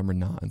like number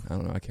 9. I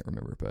don't know, I can't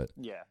remember, but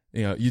you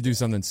know, you do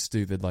something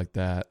stupid like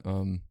that.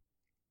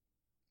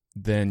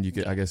 Then you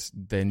could, I guess,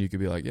 then you could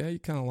be like, yeah, you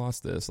kind of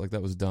lost this, like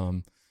that was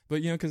dumb.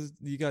 But, you know, because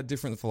you got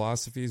different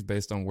philosophies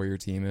based on where your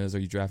team is. Are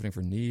you drafting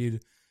for need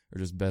or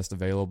just best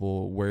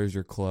available? Where's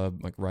your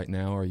club? Like right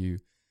now, are you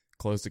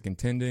close to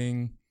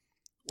contending?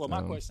 Well,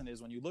 my question is,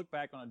 when you look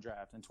back on a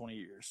draft in 20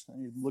 years,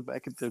 and you look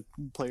back at the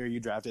player you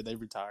drafted, they've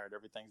retired,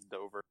 everything's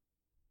over.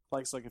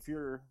 Like, it's like if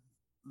you're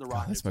the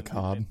Rockets, that's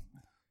macabre.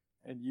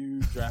 And you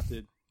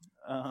drafted,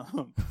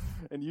 Hakeem,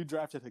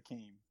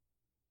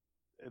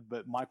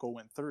 but Michael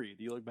went 3.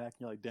 Do you look back and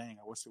you're like, dang,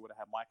 I wish they would have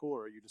had Michael,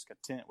 or are you just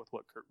content with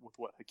what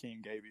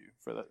Hakeem gave you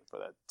for that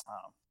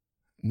time?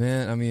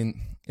 Man, I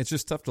mean, it's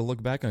just tough to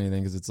look back on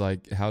anything because it's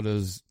like, how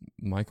does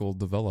Michael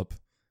develop,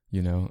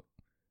 you know,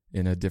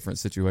 in a different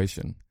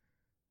situation?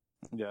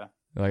 Yeah.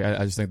 Like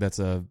I just think that's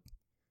a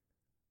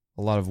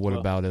lot of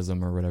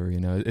whataboutism or whatever, you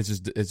know. It's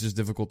just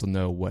difficult to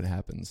know what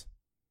happens.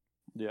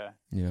 Yeah.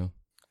 You know.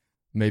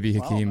 Maybe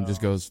Hakeem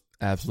just goes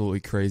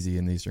absolutely crazy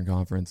in the Eastern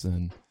Conference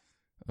and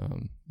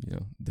you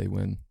know, they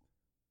win.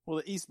 Well,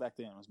 the East back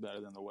then was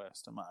better than the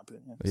West, in my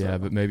opinion. Yeah,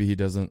 but maybe he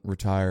doesn't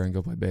retire and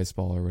go play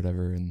baseball or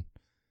whatever and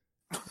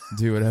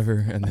do whatever,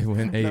 and they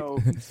win 8. No,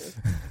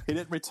 he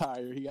didn't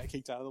retire. He got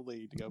kicked out of the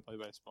league to go play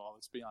baseball.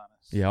 Let's be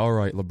honest. Yeah, all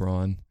right,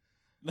 LeBron.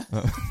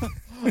 I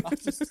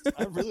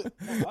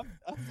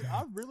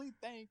really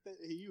think that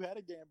you had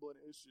a gambling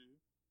issue,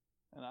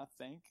 and I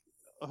think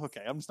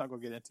I'm just not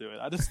going to get into it.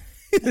 I just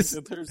think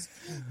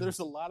there's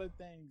a lot of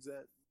things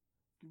that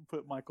can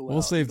put Michael out.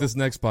 We'll save this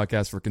next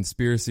podcast for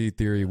Conspiracy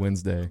Theory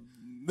Wednesday.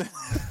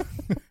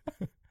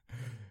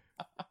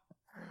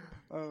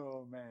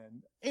 Oh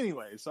man.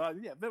 Anyway, so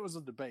that was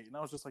a debate, and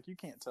I was just like, you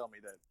can't tell me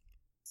that.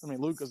 I mean,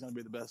 Luka's going to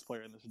be the best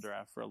player in this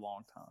draft for a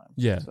long time.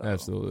 Yeah,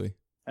 absolutely.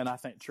 And I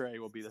think Trey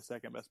will be the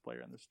second best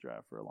player in this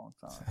draft for a long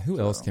time. Who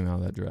else came out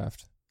of that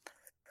draft?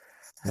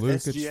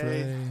 Luka,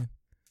 Trey.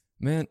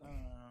 Man.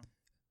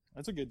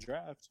 That's a good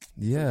draft.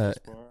 Yeah.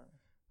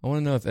 I want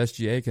to know if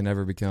SGA can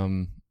ever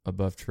become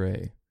above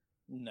Trey.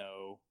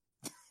 No.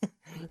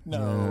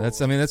 That's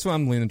what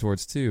I'm leaning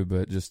towards too,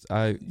 but just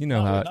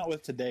not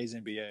with today's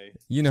NBA.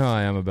 You know how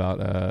I am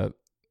about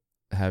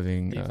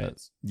having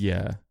defense.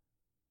 Yeah.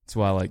 That's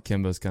why like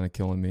Kemba's kind of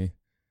killing me.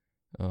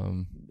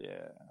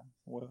 Yeah.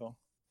 Well,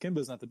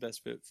 Kemba's not the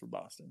best fit for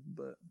Boston,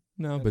 but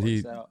no, but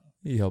he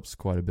helps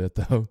quite a bit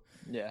though.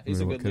 Yeah, he's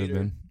a good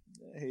leader.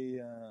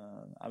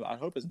 I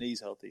hope his knee's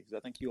healthy because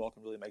I think you all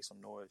can really make some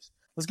noise.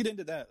 Let's get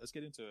into that. Let's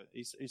get into it.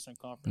 Eastern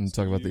Conference. And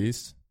talk about the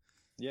East.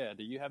 Yeah.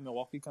 Do you have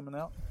Milwaukee coming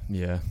out?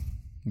 Yeah,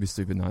 it'd be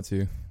stupid not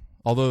to.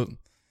 Although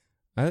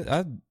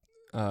I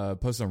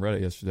posted on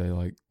Reddit yesterday,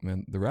 like,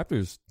 man, the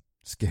Raptors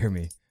scare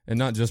me, and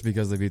not just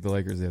because they beat the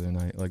Lakers the other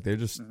night. Like they're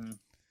just one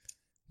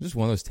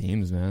of those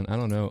teams, man. I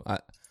don't know.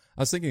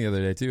 I was thinking the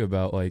other day too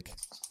about like,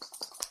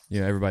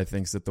 everybody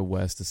thinks that the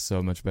West is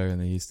so much better than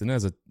the East, and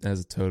as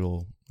a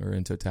total or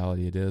in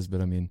totality, it is.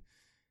 But I mean,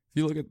 if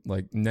you look at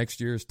like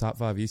next year's top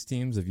 5 East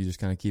teams, if you just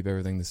kind of keep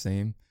everything the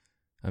same,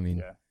 I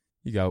mean,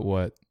 you got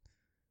what?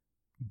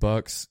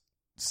 Bucks,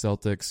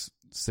 Celtics,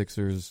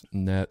 Sixers,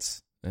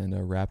 Nets, and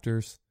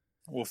Raptors.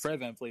 Well, Fred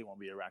VanVleet won't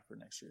be a Raptor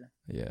next year.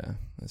 Yeah,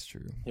 that's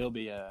true. He'll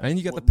be and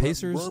you got the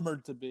Pacers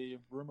rumored to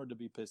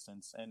be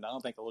Pistons, and I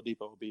don't think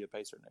Oladipo will be a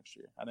Pacer next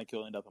year. I think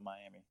he'll end up in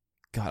Miami.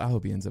 God, I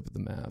hope he ends up with the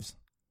Mavs.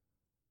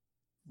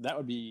 That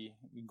would be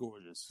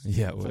gorgeous.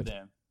 Yeah, it for would.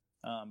 them.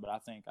 But I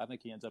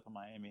think he ends up in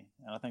Miami,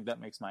 and I think that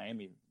makes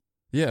Miami.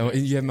 Yeah,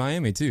 and you have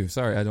Miami too.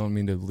 Sorry, I don't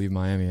mean to leave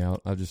Miami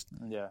out.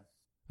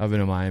 I've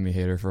been a Miami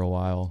hater for a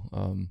while.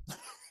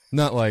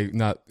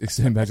 Not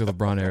extending back to the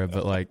LeBron era,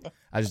 but like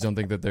I just don't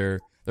think that they're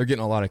getting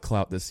a lot of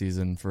clout this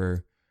season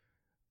for.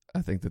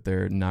 I think that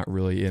they're not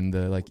really in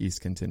the like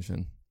East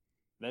contention.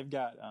 They've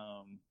got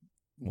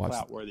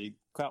clout-worthy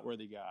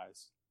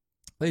guys.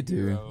 They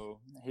do.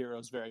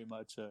 Hero's very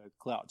much a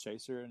clout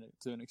chaser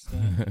to an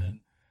extent. And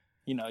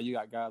you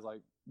got guys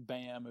like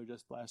Bam who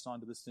just flashed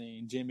onto the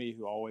scene. Jimmy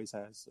who always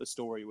has a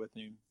story with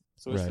him.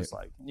 So it's just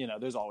like,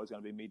 there's always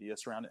going to be media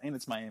surrounded. And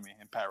it's Miami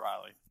and Pat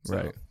Riley. So,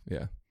 right,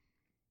 yeah.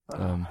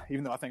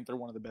 Even though I think they're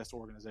one of the best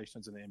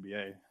organizations in the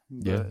NBA.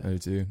 Yeah, I do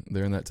too.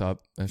 They're in that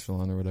top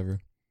echelon or whatever.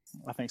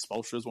 I think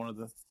Spoelstra is one of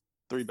the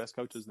 3 best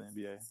coaches in the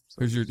NBA.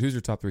 So. Who's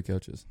your top 3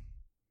 coaches?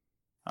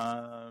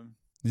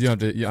 You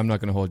don't have to, I'm not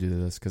going to hold you to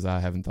this because I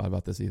haven't thought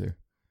about this either.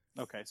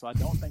 Okay, so I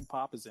don't think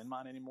Pop is in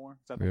mine anymore.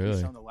 I think he's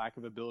shown the lack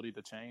of ability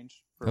to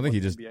change. I think he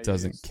just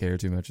doesn't care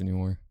too much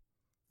anymore.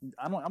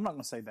 I'm not going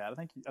to say that.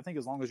 I think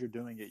as long as you're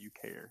doing it, you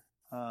care.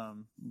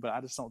 But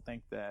I just don't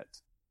think that.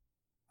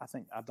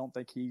 I don't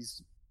think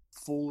he's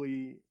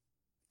fully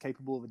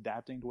capable of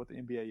adapting to what the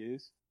NBA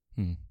is.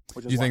 Do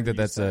you think that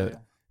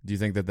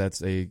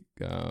that's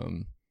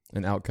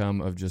an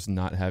outcome of just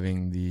not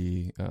having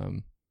the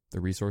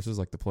resources,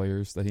 like the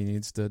players that he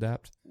needs to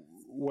adapt?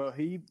 Well,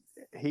 he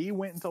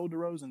went and told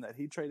DeRozan that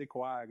he traded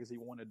Kawhi because he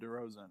wanted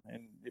DeRozan,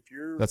 and if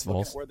you're that's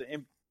false. Where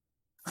the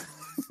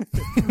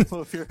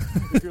so if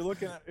you're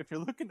looking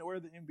at where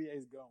the NBA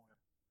is going,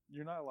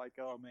 you're not like,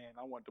 oh man,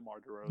 I want DeMar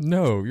DeRozan.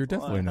 No, you're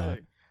definitely not.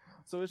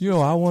 So it's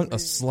I want a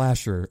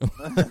slasher.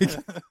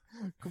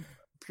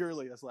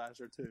 Purely a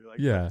slasher too. Like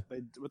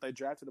they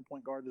drafted a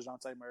point guard,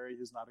 DeJounte Murray,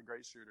 who's not a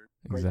great shooter,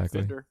 great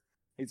defender.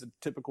 He's a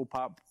typical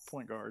Pop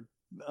point guard.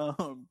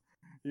 So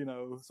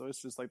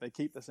it's just like they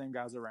keep the same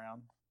guys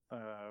around.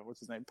 What's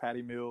his name?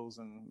 Patty Mills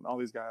and all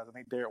these guys. I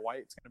think Derek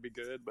White's going to be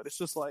good, but it's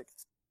just like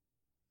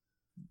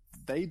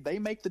they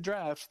make the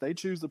drafts. They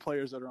choose the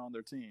players that are on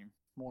their team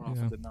more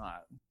often than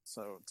not.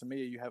 So to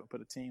me, you haven't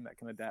put a team that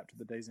can adapt to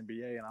the day's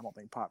NBA, and I don't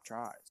think Pop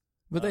tries.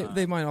 But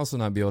they might also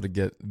not be able to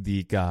get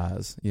the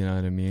guys. You know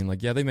what I mean?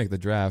 Like, yeah, they make the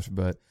draft,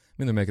 but I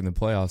mean they're making the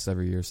playoffs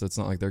every year, so it's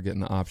not like they're getting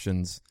the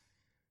options.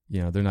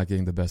 They're not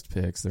getting the best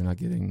picks. They're not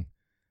getting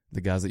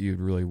the guys that you'd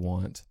really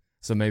want.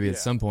 So maybe at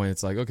some point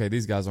it's like, okay,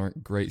 these guys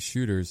aren't great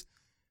shooters,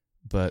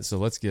 but so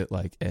let's get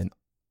like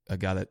a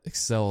guy that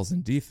excels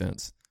in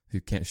defense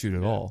who can't shoot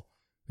at all,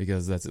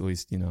 because that's at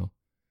least,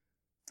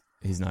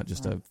 he's not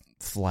just a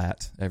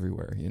flat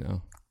everywhere,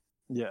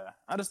 Yeah,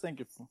 I just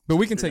think but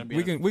we can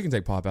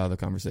take Pop out of the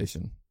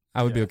conversation.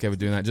 I would be okay with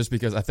doing that, just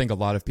because I think a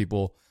lot of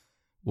people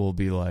will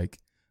be like,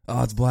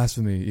 oh, it's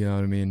blasphemy. You know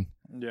what I mean?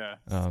 Yeah.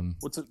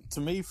 Well, to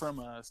me, from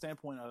a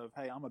standpoint of,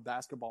 hey, I'm a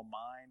basketball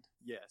mind,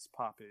 yes,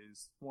 Pop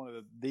is one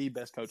of the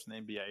best coaches in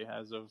the NBA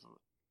as of,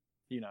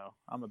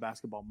 I'm a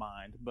basketball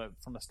mind. But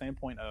from a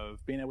standpoint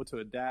of being able to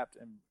adapt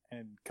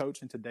and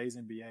coach in today's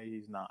NBA,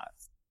 he's not.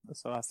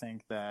 So I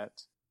think that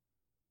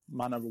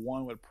my number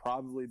 1 would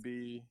probably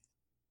be,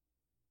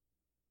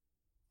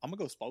 I'm going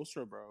to go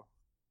Spoelstra, bro.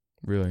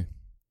 Really?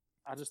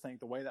 I just think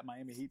the way that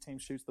Miami Heat team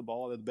shoots the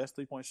ball, they're the best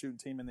 3-point shooting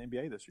team in the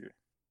NBA this year.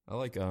 I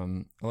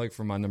like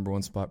for my number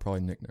 1 spot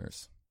probably Nick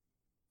Nurse.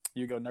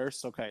 You go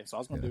Nurse, okay. So I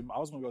was gonna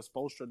go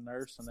Spoelstra,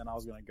 Nurse, and then I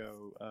was gonna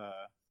go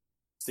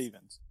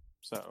Stevens.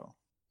 So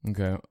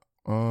okay.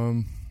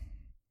 I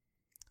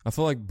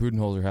feel like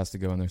Budenholzer has to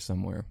go in there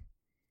somewhere.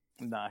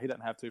 Nah, he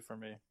doesn't have to for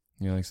me.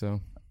 You think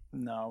so?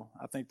 No,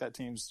 I think that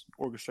team's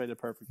orchestrated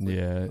perfectly.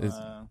 Yeah,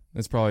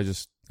 it's probably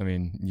just. I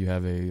mean, you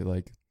have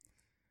I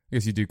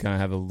guess you do kind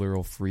of have a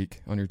literal freak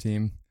on your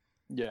team.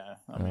 Yeah,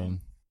 I mean.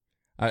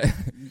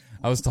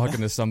 I was talking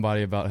to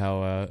somebody about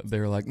how they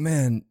were like,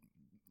 man,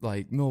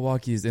 like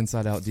Milwaukee's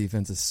inside-out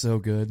defense is so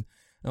good. And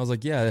I was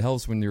like, yeah, it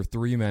helps when your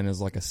 3-man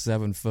is like a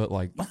 7-foot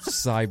like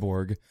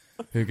cyborg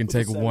who can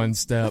take one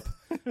step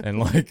and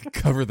like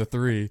cover the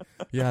 3.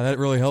 Yeah, that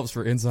really helps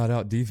for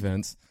inside-out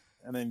defense.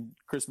 And then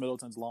Chris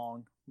Middleton's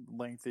long,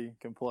 lengthy,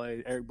 can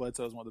play. Eric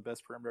Bledsoe is one of the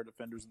best perimeter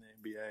defenders in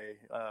the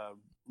NBA.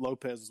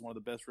 Lopez is one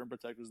of the best rim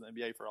protectors in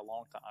the NBA for a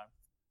long time.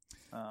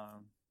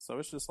 So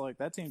it's just like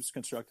that team's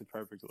constructed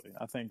perfectly.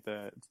 I think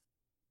that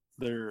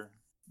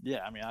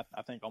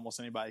I think almost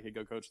anybody could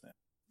go coach them.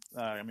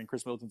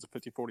 Chris Middleton's a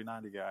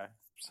 50-40-90 guy.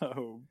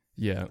 So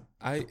yeah,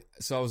 I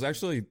was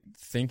actually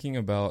thinking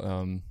about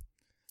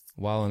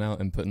wilding out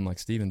and putting like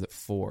Stevens at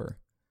 4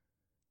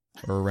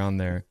 or around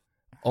there.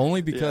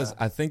 Only because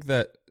I think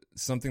that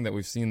something that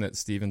we've seen that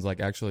Stevens like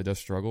actually does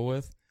struggle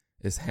with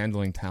is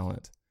handling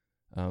talent.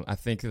 I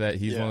think that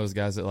he's one of those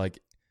guys that like,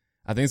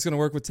 I think it's going to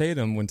work with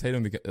Tatum when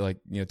Tatum,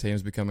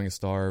 Tatum's becoming a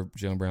star.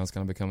 Jaylen Brown's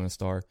kind of becoming a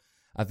star.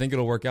 I think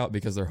it'll work out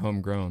because they're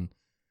homegrown.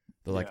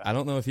 But like, I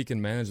don't know if he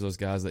can manage those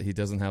guys that he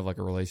doesn't have like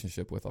a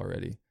relationship with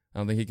already. I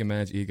don't think he can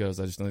manage egos.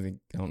 I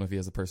don't know if he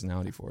has the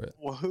personality for it.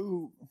 Well,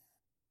 who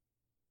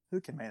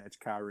can manage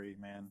Kyrie,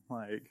 man?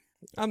 Like,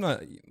 I'm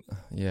not.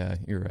 Yeah,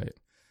 you're right.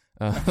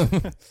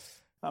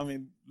 I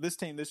mean, this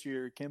team this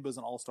year, Kemba's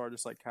an all-star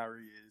just like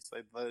Kyrie is.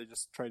 They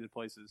just traded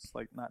places,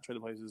 like not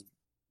traded places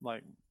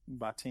like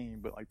by team,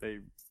 but like they,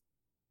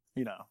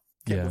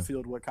 Kemba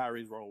filled what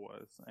Kyrie's role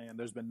was, and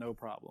there's been no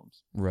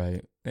problems.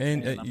 Right,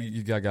 and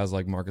you got guys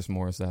like Marcus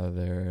Morris out of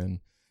there and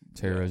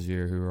Terry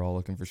Rozier who are all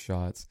looking for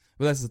shots.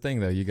 But that's the thing,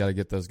 though. You got to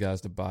get those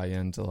guys to buy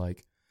into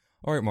like,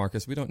 all right,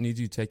 Marcus, we don't need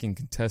you taking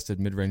contested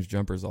mid-range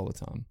jumpers all the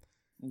time.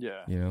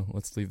 Yeah,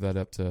 let's leave that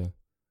up to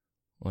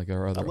like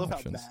our other options. I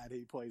love how bad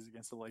he plays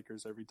against the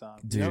Lakers every time.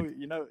 Dude,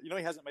 you know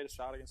he hasn't made a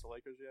shot against the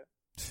Lakers yet.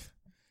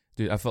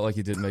 Dude, I felt like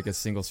he didn't make a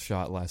single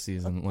shot last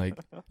season. Like,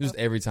 just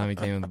every time he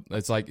came in,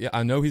 it's like,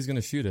 I know he's going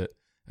to shoot it,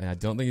 and I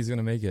don't think he's going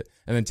to make it.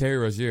 And then Terry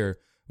Rozier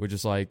would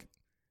just, like,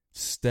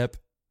 step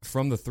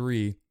from the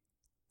 3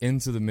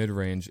 into the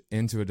mid-range,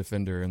 into a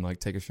defender, and, like,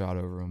 take a shot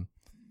over him.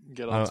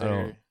 Good old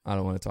Terry. I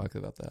don't want to talk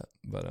about that,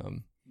 but...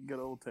 Good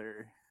old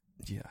Terry.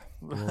 Yeah,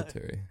 good old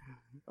Terry.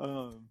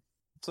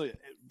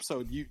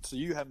 So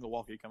you have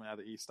Milwaukee coming out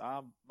of the East.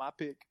 My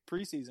pick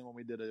preseason when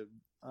we did a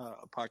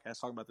podcast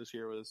talking about this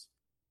year was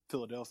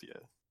Philadelphia.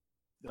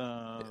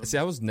 See,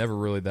 I was never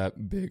really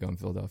that big on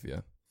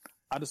Philadelphia.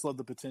 I just love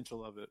the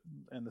potential of it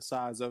and the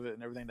size of it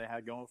and everything they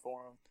had going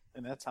for them.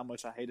 And that's how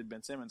much I hated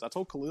Ben Simmons. I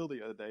told Khalil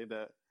the other day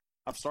that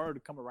I've started to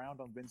come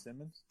around on Ben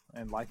Simmons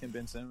and liking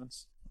Ben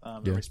Simmons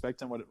and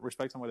respecting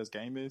what his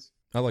game is.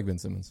 I like Ben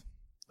Simmons.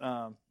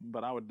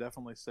 But I would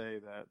definitely say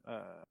that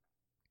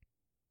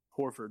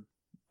Horford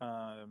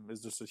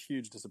is just a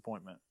huge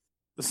disappointment.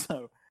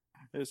 So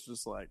it's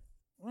just like,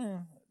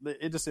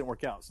 it just didn't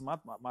work out. So my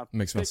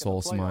makes my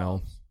soul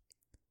smile.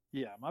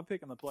 Yeah, my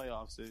pick in the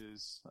playoffs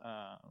is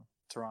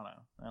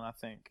Toronto, and I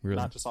think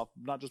not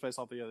just based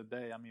off the other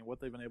day. I mean,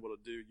 what they've been able to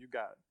do. You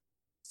got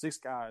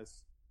 5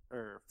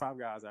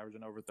 guys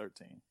averaging over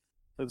 13.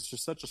 It's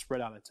just such a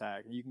spread out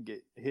attack, and you can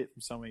get hit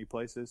from so many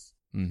places.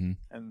 Mm-hmm.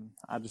 And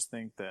I just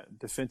think that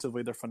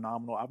defensively they're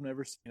phenomenal. I've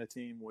never seen a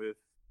team with.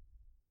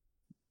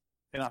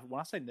 And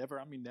when I say never,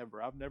 I mean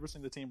never. I've never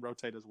seen the team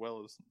rotate as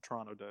well as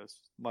Toronto does.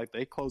 Like,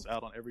 they close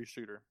out on every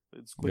shooter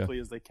as quickly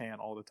as they can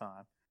all the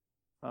time.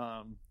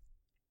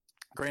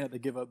 Granted, they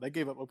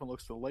gave up open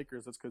looks to the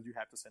Lakers. That's because you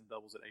have to send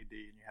doubles at AD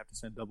and you have to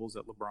send doubles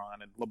at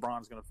LeBron, and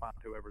LeBron's going to find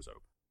whoever's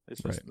open.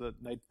 It's just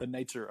the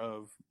nature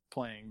of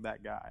playing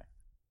that guy.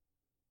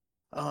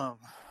 I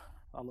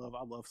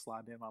love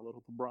sliding in my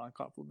little LeBron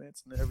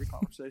compliments in every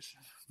conversation.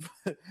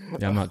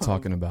 Yeah, I'm not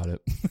talking about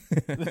it.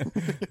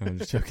 I'm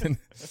just joking.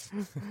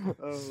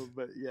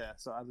 But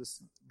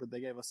they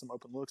gave us some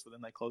open looks, but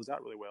then they closed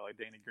out really well. Like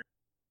Danny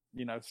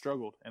Green,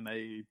 struggled, and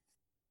they've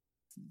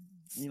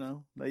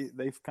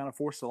kind of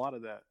forced a lot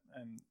of that.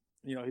 And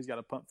he's got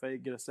a pump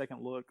fake, get a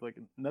second look. Like,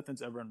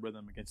 nothing's ever in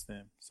rhythm against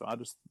them. So I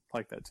just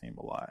like that team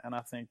a lot, and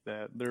I think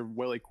that they're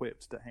well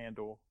equipped to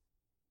handle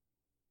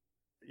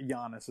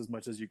Giannis as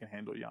much as you can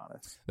handle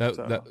Giannis.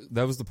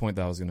 That was the point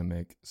that I was going to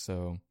make.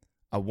 So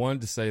I wanted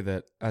to say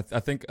that I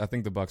think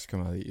the Bucks come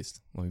out of the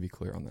East. Let me be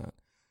clear on that.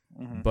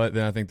 Mm-hmm. But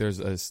then I think there's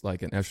an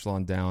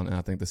echelon down, and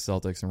I think the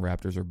Celtics and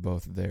Raptors are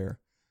both there.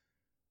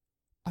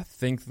 I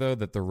think though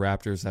that the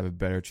Raptors have a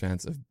better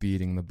chance of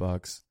beating the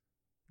Bucks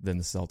than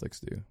the Celtics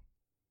do.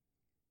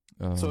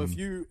 So if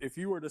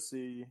you were to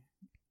see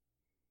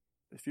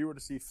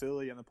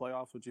Philly in the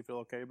playoffs, would you feel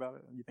okay about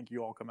it? You think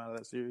you all come out of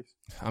that series?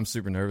 I'm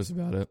super nervous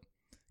about it.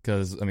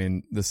 Because, I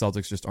mean, the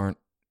Celtics just aren't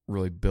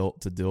really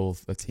built to deal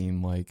with a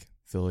team like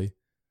Philly.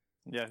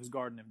 Yeah, who's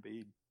guarding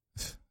Embiid?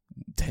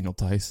 Daniel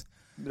Tice.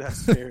 That's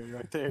scary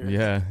right there.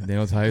 Yeah,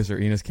 Daniel Tice or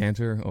Enes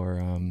Kanter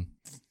or,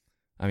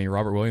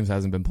 Robert Williams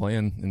hasn't been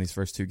playing in these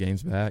first 2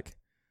 games back.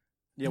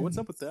 Yeah, what's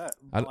up with that?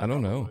 I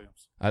don't know.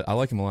 I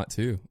like him a lot,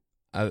 too.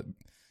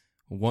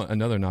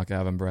 Another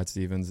knockout on Brad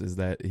Stevens is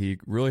that he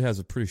really has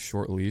a pretty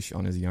short leash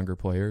on his younger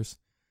players.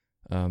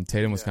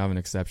 Tatum was kind of an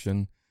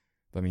exception.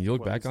 But, I mean, you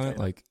look back on it,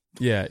 like...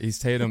 Yeah, he's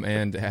Tatum,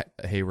 and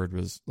Hayward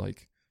was,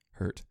 like,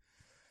 hurt.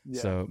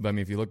 Yeah. So, but I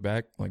mean, if you look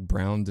back, like,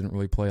 Brown didn't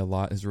really play a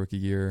lot his rookie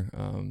year.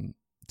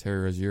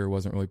 Terry Rozier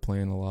wasn't really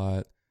playing a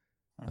lot.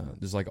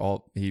 Just like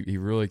he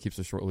really keeps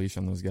a short leash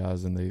on those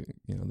guys, and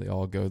they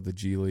all go to the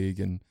G League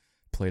and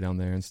play down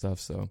there and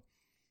stuff. So,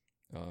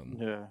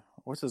 yeah,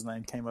 what's his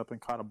name? Came up and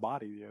caught a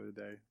body the other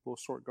day. Little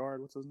short guard.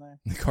 What's his name?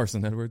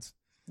 Carson Edwards.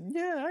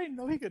 Yeah, I didn't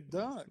know he could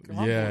dunk.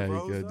 Yeah,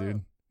 he could,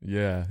 dude.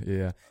 Yeah.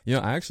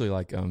 I actually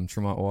like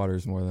Tremont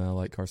Waters more than I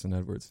like Carson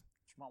Edwards.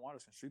 Tremont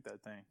Waters can shoot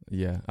that thing.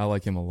 Yeah, I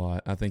like him a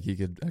lot. I think he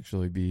could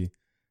actually be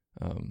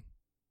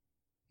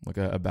like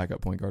a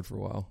backup point guard for a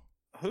while.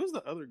 Who's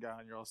the other guy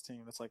on y'all's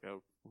team that's like a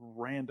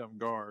random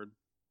guard?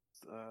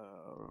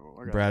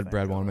 Brad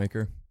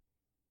Wanamaker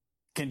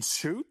can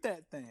shoot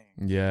that thing.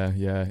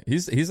 Yeah.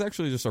 He's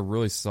actually just a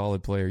really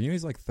solid player. You know,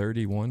 he's like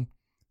 31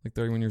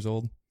 years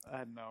old. I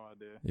had no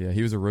idea. Yeah,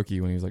 he was a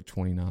rookie when he was like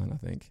 29, I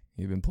think.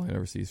 He'd been playing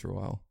overseas for a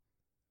while.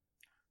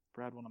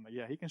 Brad Wanamaker,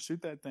 yeah, he can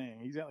shoot that thing.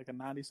 He's got like a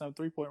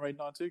 90-something 3-point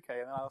rating on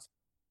 2K, and I was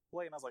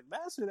playing, I was like,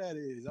 that's who that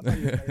is. I thought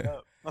he was made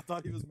up. I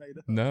thought he was made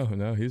up.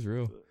 No, he's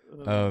real.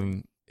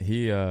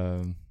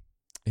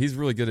 He's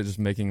really good at just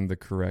making the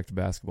correct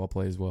basketball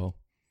play as well.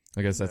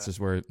 I guess that's just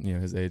where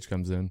his age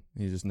comes in.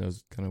 He just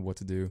knows kind of what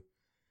to do.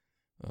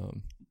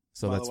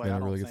 So that's been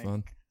a really good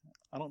fun.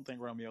 I don't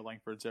think Romeo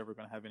Langford's ever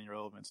going to have any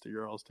relevance to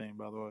your all's team,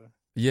 by the way.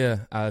 Yeah,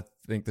 I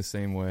think the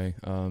same way.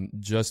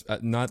 Just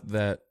not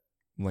that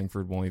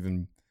Langford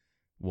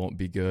won't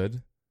be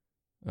good.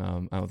 I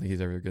don't think he's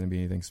ever going to be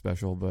anything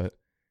special, but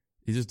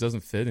he just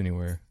doesn't fit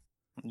anywhere.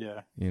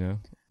 Yeah. Yeah.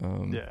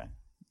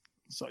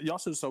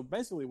 So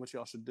basically what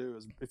y'all should do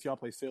is, if y'all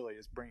play Philly,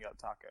 is bring up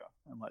Taco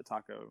and let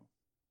Taco.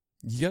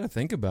 You got to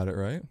think about it,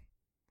 right?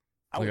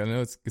 I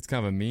know it's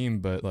kind of a meme,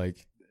 but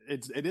like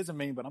it is a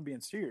meme, but I'm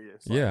being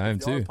serious. Like, yeah, I am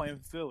too. Y'all playing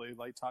Philly,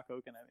 like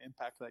Taco can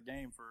impact that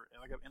game for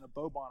like in a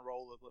Boban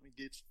role of let me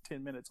get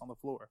 10 minutes on the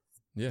floor.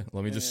 Yeah,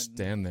 let me just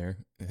stand there,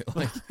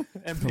 like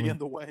and be in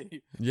the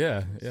way.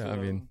 Yeah. So, I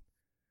mean,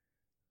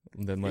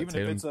 then let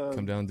Tatum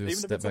come down and do a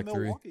step back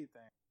three. Thing.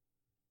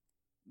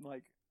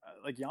 Like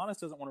Giannis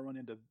doesn't want to run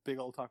into big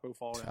old Taco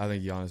Fall. I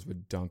think Giannis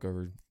would dunk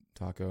over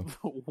Taco.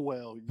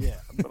 Well, yeah,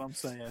 but I'm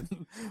saying,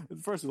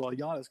 first of all,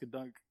 Giannis could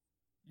dunk.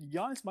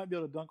 Giannis might be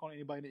able to dunk on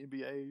anybody in the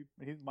NBA.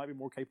 He might be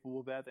more capable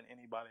of that than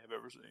anybody I've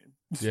ever seen.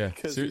 Yeah,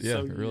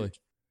 really.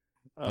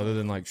 Other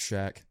than like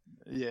Shaq.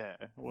 Yeah,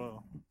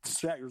 well,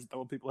 Shaq was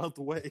throwing people out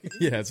the way.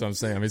 Yeah, that's what I'm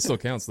saying. I mean, it still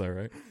counts though,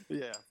 right?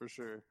 Yeah, for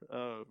sure.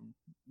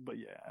 But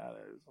yeah,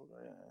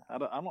 I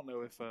don't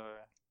know if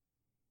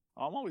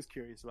I'm always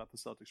curious about the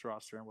Celtics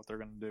roster and what they're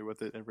going to do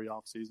with it every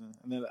offseason.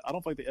 And then I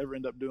don't think they ever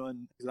end up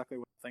doing exactly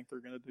what I think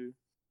they're going to do.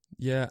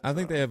 Yeah, I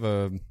think they have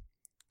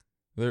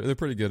they're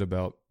pretty good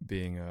about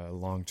being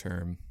long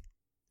term.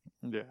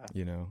 Yeah.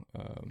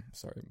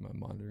 Sorry, my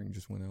monitoring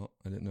just went out.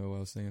 I didn't know what I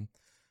was saying.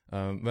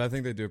 But I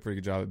think they do a pretty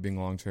good job at being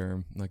long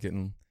term, not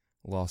getting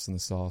lost in the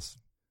sauce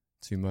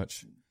too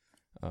much.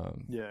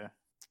 Yeah.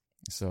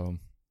 So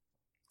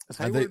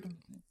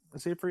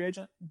is he a free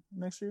agent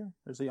next year?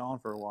 Or is he on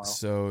for a while?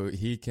 So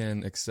he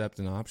can accept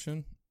an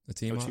option, a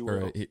team option,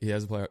 or he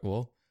has a player.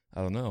 Well,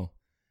 I don't know.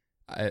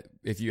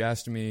 If you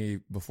asked me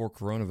before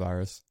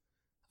coronavirus,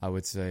 I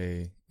would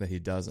say that he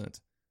doesn't,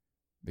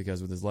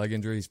 because with his leg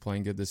injury, he's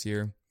playing good this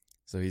year.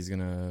 So he's going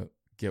to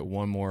get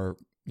one more,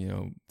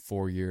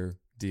 4-year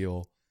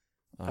deal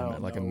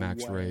at like a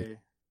max rate.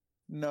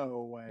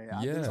 No way.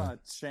 Yeah. There's not a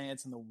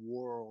chance in the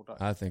world.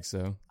 I think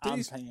so.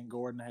 I'm paying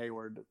Gordon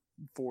Hayward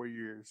 4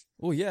 years.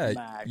 Well, yeah,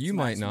 max, you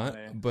might not,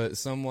 money. but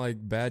some like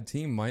bad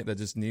team might that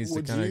just needs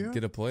to kind of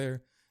get a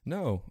player.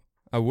 No,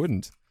 I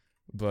wouldn't.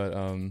 But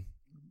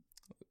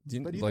do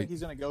you think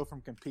he's going to go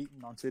from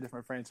competing on 2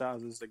 different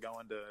franchises to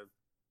going to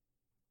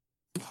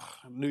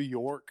New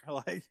York?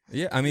 Like,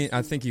 yeah, I mean,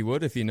 I think he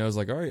would if he knows,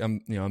 like, all right,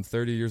 I'm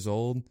 30 years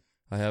old.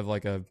 I have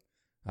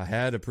I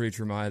had a pretty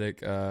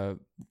traumatic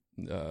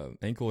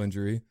ankle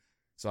injury,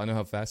 so I know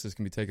how fast this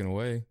can be taken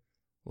away.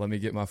 Let me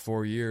get my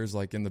 4 years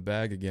like in the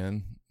bag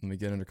again. Let me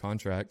get under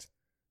contract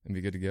and be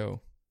good to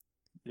go.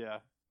 Yeah.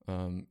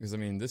 Because I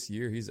mean, this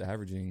year he's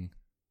averaging.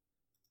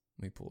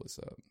 Let me pull this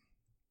up.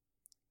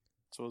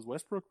 So is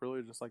Westbrook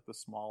really just like the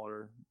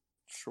smaller,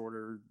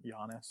 shorter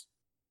Giannis?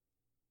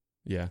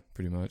 Yeah,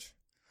 pretty much.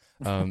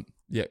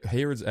 Yeah,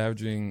 Hayward's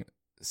averaging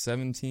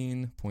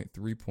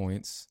 17.3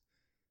 points,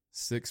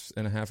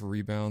 6.5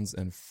 rebounds,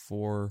 and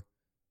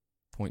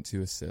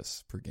 4.2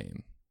 assists per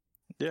game.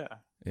 Yeah.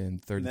 In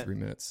 33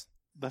 minutes.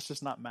 That's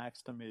just not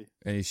max to me.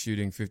 And he's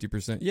shooting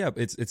 50%. Yeah,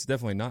 it's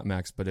definitely not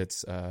max, but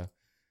it's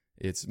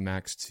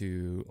max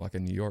to like a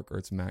New York, or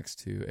it's max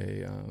to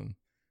a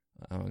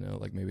I don't know,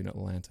 like maybe an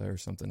Atlanta or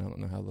something. I don't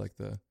know how like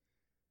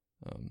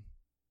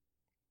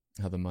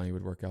how the money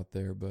would work out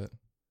there, but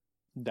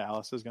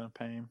Dallas is going to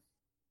pay him.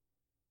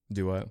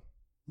 Do what?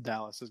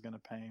 Dallas is going to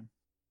pay him.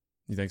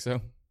 You think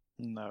so?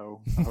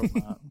 No, I hope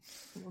not.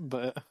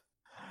 But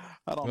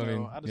I don't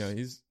know.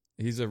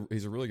 He's a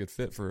really good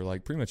fit for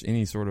like pretty much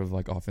any sort of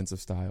like offensive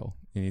style,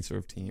 any sort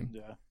of team.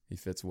 Yeah, he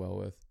fits well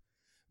with.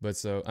 But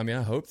so I mean,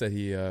 I hope that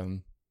he.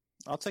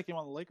 I'll take him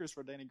on the Lakers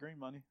for Danny Green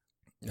money.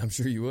 I'm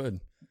sure you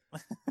would.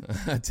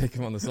 I'd take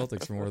him on the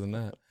Celtics for more than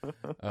that.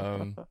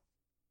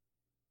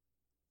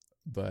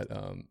 But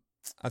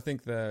I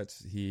think that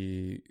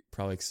he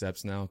probably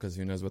accepts now because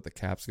who knows what the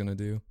cap's going to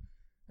do,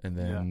 and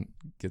then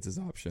gets his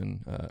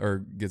option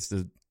or gets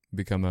to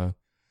become an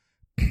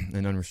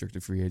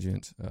unrestricted free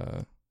agent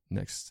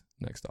next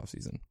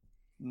offseason.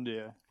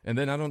 Yeah. And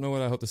then I don't know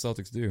what I hope the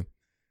Celtics do,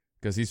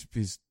 because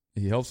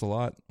he helps a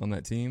lot on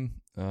that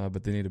team,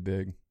 but they need a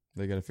big.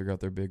 They got to figure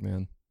out their big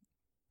man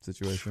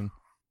situation.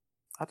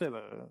 I think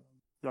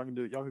y'all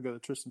could go the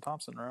Tristan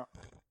Thompson route.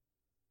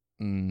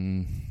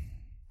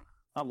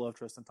 I love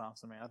Tristan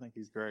Thompson, man. I think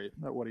he's great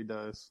at what he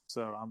does.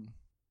 So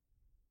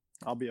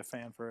I'll be a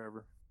fan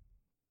forever.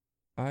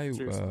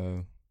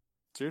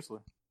 Seriously.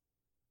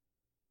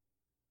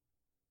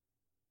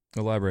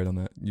 Elaborate on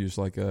that. You just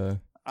like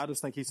I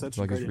just think he's such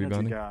a great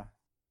energy guy.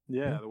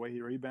 Yeah, the way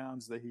he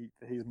rebounds, that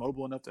he's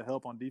mobile enough to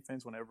help on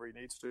defense whenever he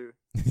needs to.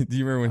 Do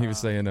you remember when he was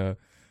saying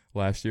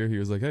last year he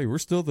was like, "Hey, we're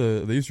still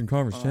the Eastern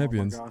Conference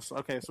champions." Oh my gosh.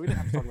 Okay, so we didn't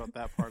have to talk about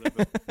that part of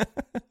it.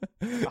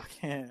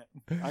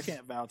 I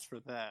can't vouch for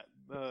that.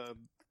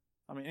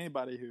 I mean,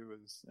 anybody who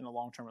is in a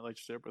long-term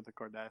relationship with a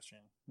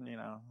Kardashian,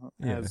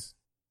 has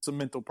some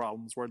mental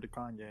problems. Word to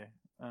Kanye.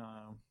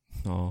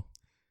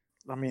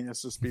 I mean,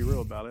 let's just be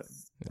real about it.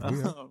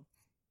 Yeah,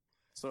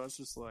 so it's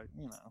just like,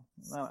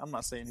 I'm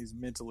not saying he's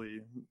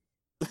mentally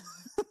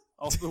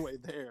all the way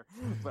there,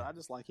 but I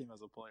just like him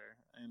as a player,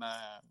 and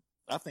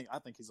I think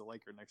he's a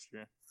Laker next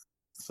year.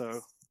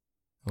 So,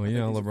 well,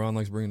 LeBron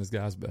likes bringing his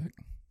guys back.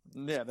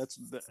 Yeah,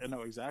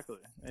 no, exactly,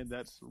 and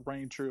that's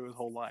reigned true his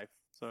whole life.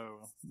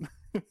 So,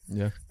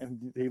 yeah,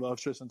 and he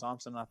loves Tristan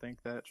Thompson. I think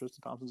that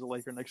Tristan Thompson's a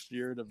Laker next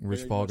year.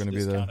 Rich Paul going to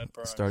be the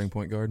starting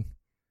point guard.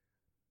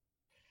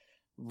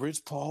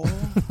 Rich Paul,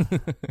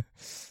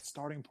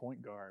 starting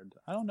point guard.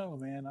 I don't know,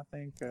 man. I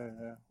think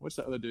what's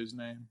the other dude's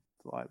name?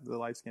 The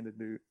light-skinned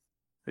dude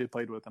he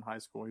played with in high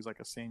school. He's like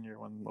a senior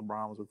when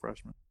LeBron was a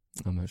freshman.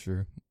 I'm not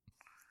sure.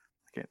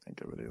 I can't think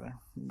of it either.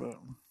 But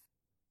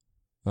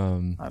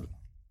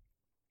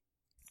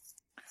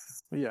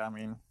yeah, I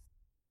mean,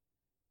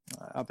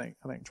 I think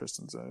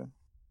Tristan's a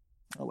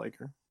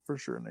Laker for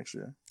sure next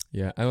year.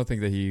 Yeah, I don't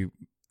think that he.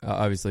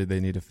 Obviously,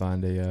 they need to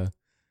find a.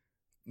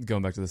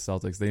 Going back to the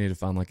Celtics, they need to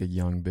find like a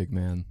young big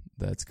man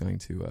that's going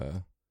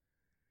to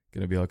be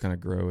able to kind of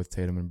grow with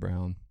Tatum and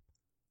Brown,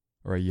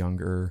 or a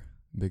younger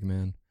big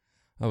man.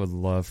 I would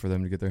love for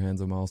them to get their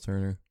hands on Miles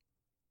Turner.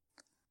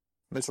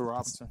 Mitchell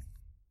Robinson.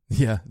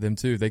 Yeah, them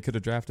too. They could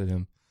have drafted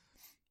him.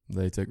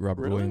 They took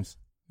Robert Williams.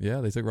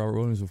 Yeah, they took Robert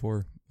Williams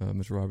before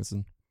Mitchell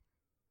Robinson.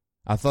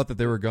 I thought that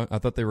they were going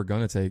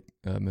to take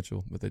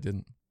Mitchell, but they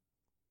didn't.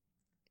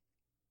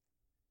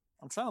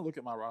 I'm trying to look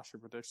at my roster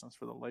predictions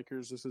for the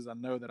Lakers, just as I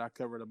know that I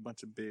covered a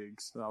bunch of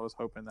bigs. So I was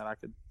hoping that I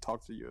could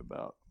talk to you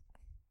about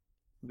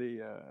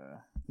the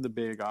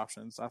big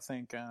options. I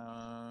think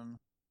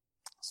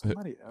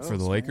somebody else for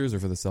the Lakers or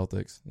for the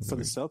Celtics. For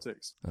the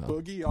Celtics,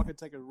 Boogie, y'all could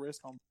take a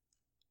risk on.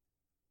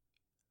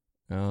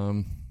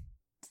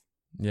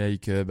 Yeah, you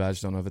could, but I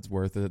just don't know if it's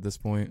worth it at this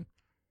point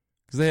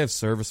because they have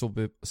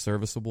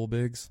serviceable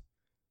bigs.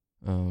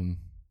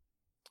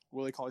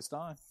 Willie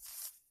Cauley-Stein.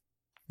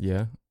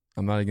 Yeah.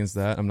 I'm not against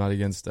that. I'm not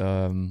against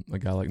a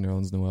guy like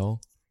Nerlens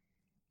Noel.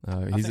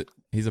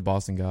 He's a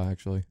Boston guy,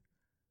 actually.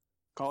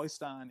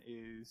 Cauley-Stein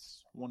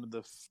is one of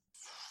the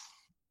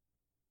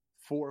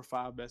 4 or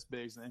 5 best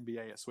bigs in the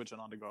NBA at switching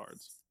on to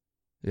guards.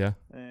 Yeah.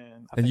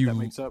 And I think that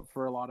makes up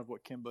for a lot of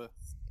what Kemba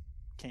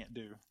can't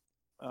do.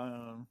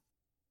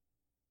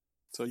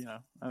 So,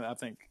 I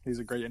think he's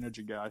a great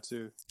energy guy,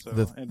 too. So,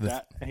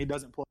 and he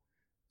doesn't play.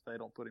 They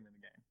don't put him in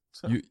the game.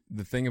 So.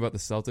 The thing about the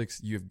Celtics,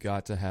 you've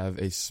got to have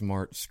a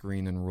smart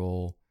screen and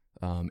roll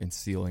and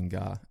ceiling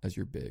guy as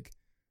your big.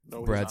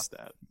 No,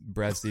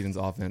 Brad Stevens'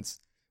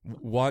 offense.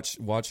 Watch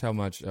how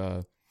much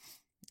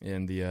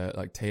in the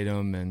like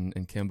Tatum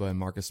and Kemba and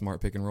Marcus Smart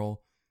pick and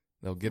roll.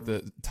 They'll get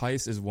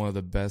Tice is one of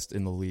the best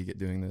in the league at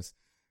doing this.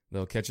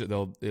 They'll catch it.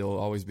 It'll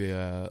always be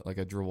a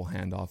dribble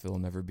handoff. It'll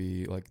never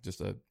be like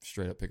just a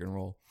straight up pick and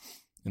roll.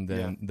 And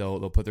then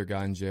they'll put their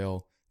guy in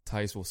jail.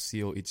 Tice will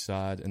seal each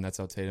side, and that's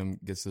how Tatum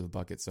gets to the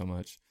bucket so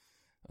much.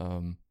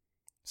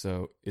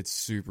 So it's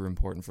super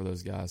important for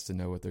those guys to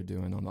know what they're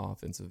doing on the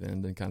offensive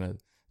end and kind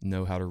of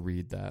know how to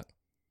read that.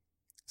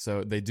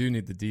 So they do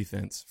need the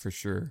defense for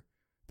sure,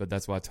 but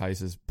that's why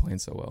Tice is playing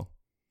so well.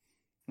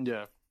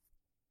 Yeah.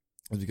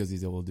 It's because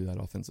he's able to do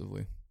that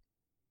offensively.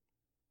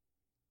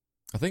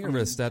 I think I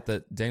read a stat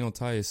that Daniel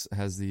Tice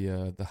has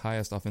the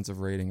highest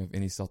offensive rating of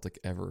any Celtic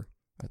ever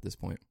at this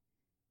point.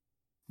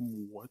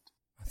 What?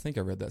 I think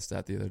I read that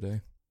stat the other day.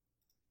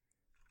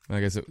 I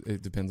guess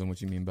it depends on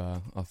what you mean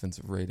by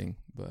offensive rating,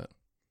 but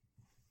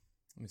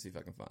let me see if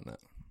I can find that.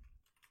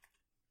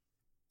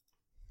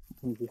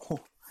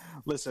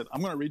 Listen,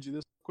 I'm going to read you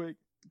this quick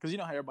because you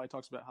know how everybody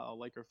talks about how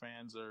Laker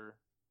fans are,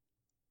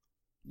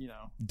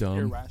 dumb,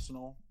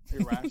 irrational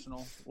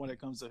when it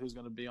comes to who's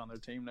going to be on their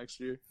team next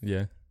year.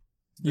 Yeah,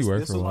 this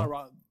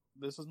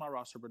is my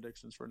roster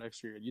predictions for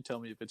next year. You tell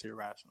me if it's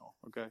irrational,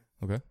 okay?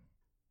 Okay.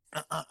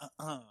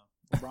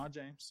 LeBron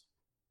James.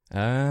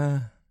 All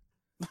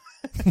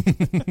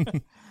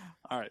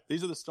right,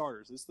 these are the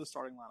starters. This is the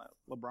starting lineup: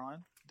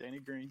 LeBron, Danny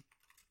Green,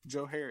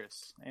 Joe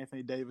Harris,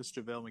 Anthony Davis,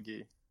 JaVale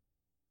McGee.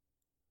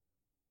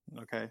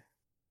 Okay.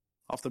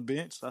 Off the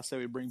bench, I say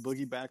we bring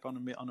Boogie back on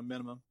the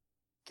minimum.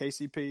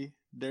 KCP,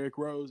 Derrick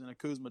Rose in a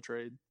Kuzma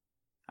trade.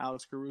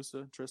 Alex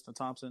Caruso, Tristan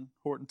Thompson,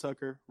 Horton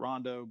Tucker,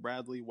 Rondo,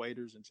 Bradley,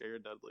 Waiters, and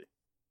Jared Dudley.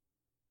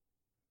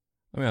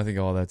 I mean, I think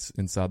all that's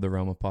inside the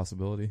realm of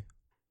possibility.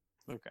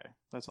 Okay,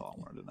 that's all I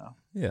wanted to know.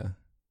 Yeah.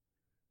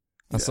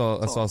 I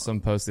saw some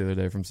post the other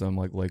day from some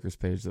like Lakers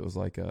page that was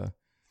like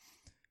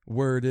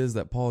word is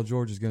that Paul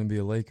George is going to be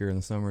a Laker in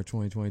the summer of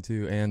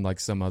 2022, and like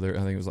some other, I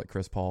think it was like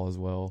Chris Paul as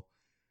well,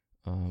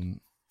 and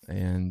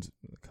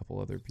a couple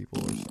other people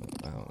or something.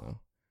 I don't know.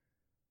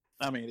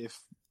 I mean, if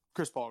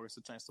Chris Paul gets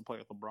a chance to play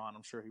with LeBron,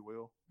 I'm sure he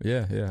will.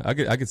 Yeah. I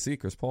could see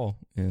Chris Paul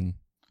in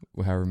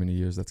however many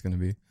years that's going to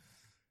be.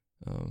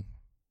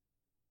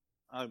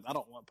 I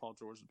don't want Paul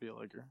George to be a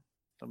Laker.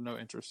 I have no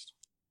interest.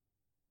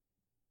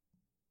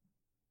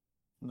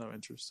 No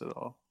interest at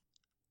all.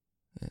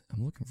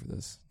 I'm looking for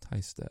this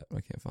Tice stat, but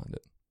I can't find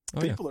it.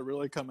 People are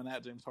really coming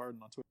at James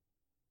Harden on Twitter.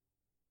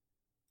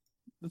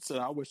 That's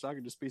I wish I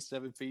could just be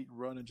 7 feet and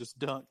run and just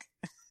dunk.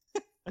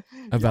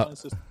 About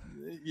Giannis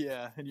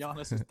and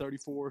Giannis is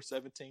 34,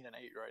 17, and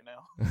 8 right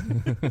now.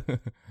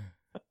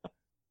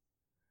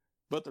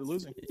 But they're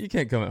losing. You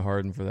can't come at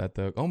Harden for that,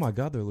 though. Oh my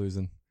God, they're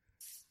losing.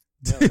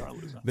 Yeah, they are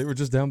losing. They were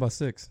just down by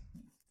 6,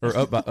 or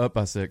up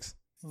by 6.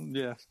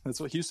 Yeah, that's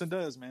what Houston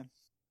does, man.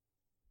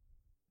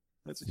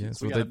 So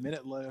we got a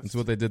minute left. That's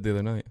what they did the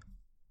other night.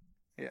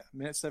 Yeah,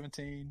 minute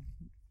 17.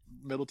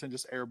 Middleton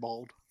just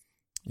airballed.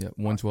 Yeah,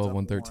 112,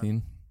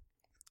 113.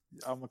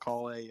 I'm gonna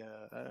call a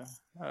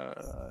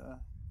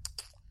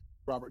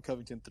Robert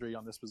Covington 3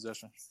 on this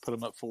possession. Put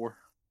him up 4.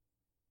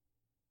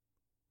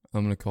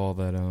 I'm gonna call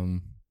that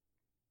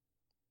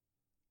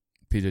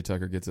PJ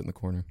Tucker gets it in the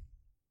corner.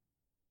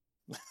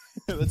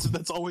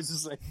 that's always the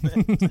same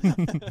thing.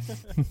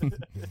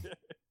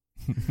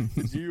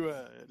 Did you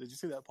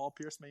see that Paul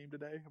Pierce meme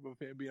today about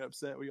him being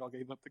upset we all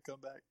gave up the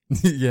comeback?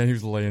 Yeah, he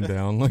was laying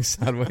down like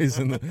sideways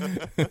in the.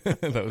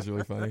 That was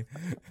really funny.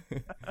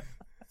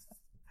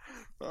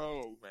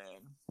 Oh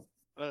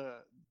man!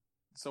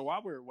 So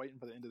while we're waiting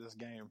for the end of this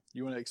game,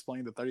 you want to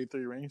explain the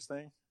 33 rings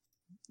thing?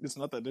 It's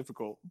not that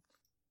difficult.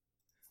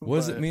 What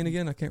does it mean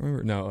again? I can't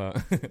remember. No.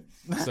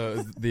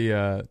 So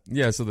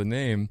the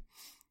name.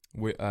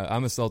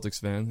 I'm a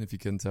Celtics fan, if you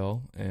couldn't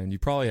tell, and you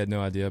probably had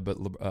no idea, but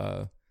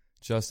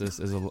Justice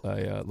is a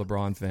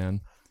LeBron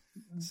fan.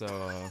 So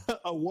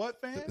a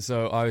what fan?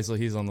 So obviously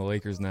he's on the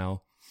Lakers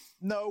now.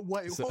 No,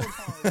 wait, hold on.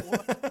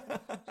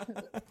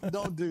 What?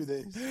 Don't do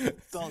this.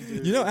 Don't do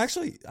this. You know,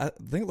 actually, I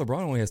think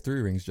LeBron only has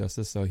 3 rings,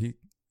 Justice. So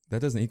that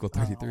doesn't equal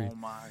 33. Oh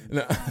my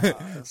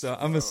God. So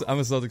I'm a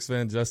Celtics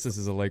fan. Justice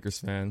is a Lakers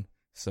fan.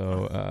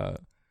 So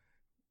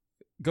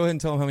go ahead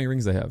and tell them how many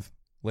rings they have.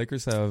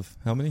 Lakers have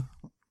how many?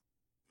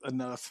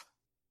 Enough.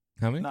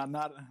 How many? Not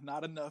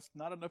enough.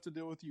 Not enough to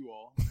deal with you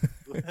all.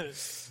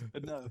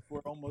 Enough. We're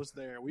almost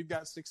there. We've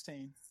got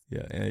 16.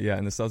 Yeah,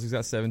 and the Celtics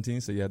got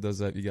 17. So you add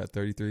those up, you got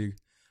 33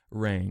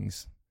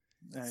 rings.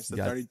 It's the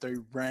 33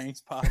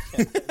 rings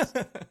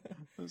podcast.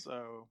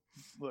 So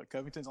look,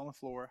 Covington's on the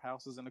floor.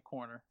 House is in the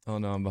corner. Oh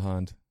no, I'm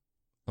behind.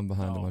 On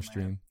my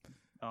stream.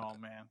 Oh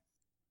man.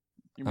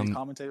 You mean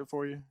commentate it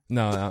for you?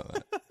 No,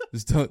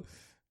 just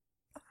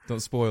don't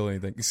spoil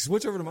anything.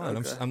 Switch over to mine.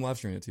 Okay. I'm live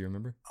streaming it to you.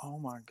 Remember? Oh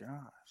my gosh.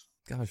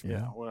 Gosh, man.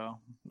 Yeah,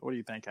 well, what do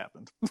you think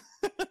happened?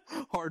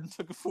 Harden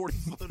took a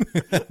 40-footer.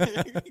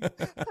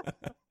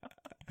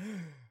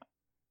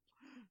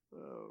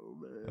 Oh,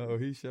 man. Oh,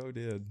 he sure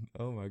did.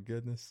 Oh, my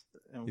goodness.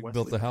 And he Wesley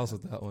built the house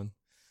with that one.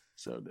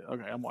 So,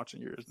 okay, I'm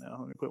watching yours now.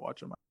 Let me quit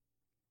watching mine.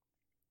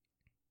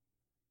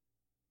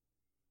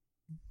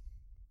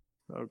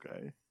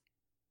 Okay.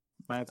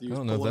 Matthews. I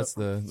don't know if that's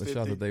the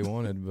shot that they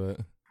wanted, but...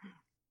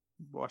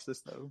 Watch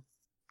this, though.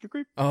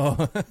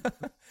 Oh,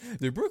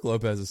 dude, Brook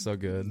Lopez is so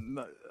good.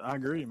 No, I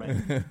agree,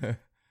 man.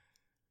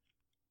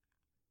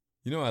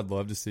 You know what I'd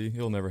love to see?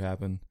 It'll never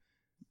happen.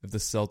 If the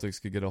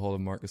Celtics could get a hold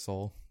of Marc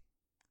Gasol.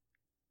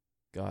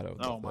 God, I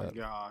would love that. Oh, my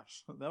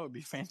gosh. That would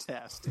be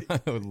fantastic.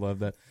 I would love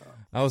that.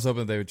 I was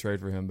hoping they would trade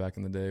for him back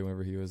in the day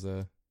whenever he was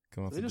coming off the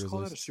Grizzlies. They just call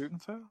that a shooting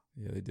foul?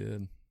 Yeah, they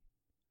did.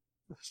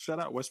 Shout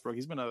out Westbrook.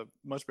 He's been a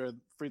much better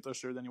free throw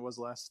shooter than he was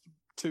the last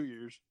 2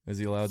 years. Is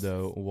he allowed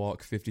to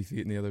walk 50 feet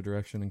in the other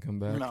direction and come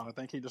back? No, I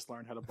think he just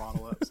learned how to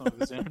bottle up some of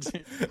his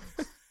energy.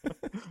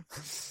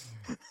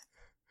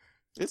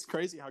 It's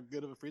crazy how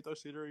good of a free throw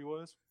shooter he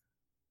was.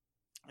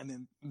 And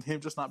then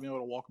him just not being able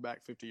to walk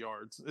back 50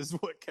 yards is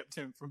what kept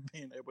him from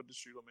being able to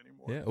shoot them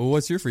anymore. Yeah. Well,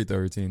 what's your free throw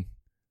routine?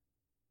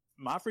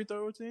 My free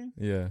throw routine?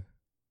 Yeah.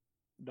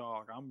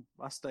 Dog,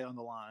 I stay on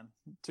the line.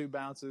 2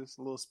 bounces,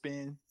 a little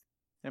spin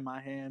in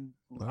my hand.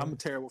 All I'm right. a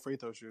terrible free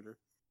throw shooter.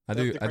 I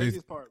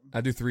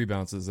do 3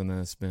 bounces and then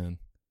a spin.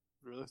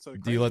 Really? So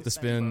do you let the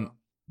spin?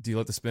 Do you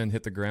let the spin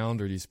hit the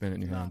ground or do you spin it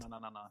in your hand? No.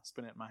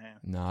 Spin it in my hand.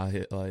 No, I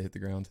hit the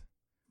ground.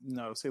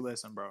 No, see,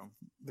 listen, bro.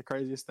 The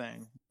craziest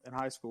thing in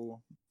high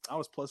school, I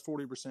was plus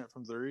 40%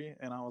 from 3,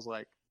 and I was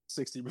like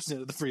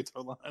 60% of the free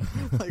throw line.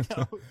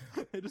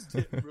 It just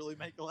didn't really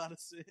make a lot of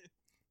sense.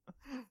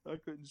 I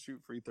couldn't shoot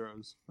free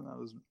throws.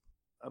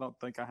 I don't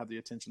think I have the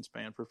attention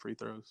span for free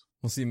throws.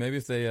 Well, see, maybe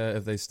if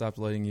they stopped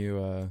letting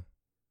you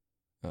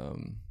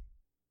do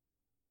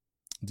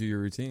your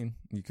routine,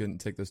 you couldn't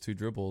take those 2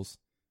 dribbles,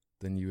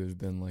 then you would have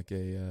been like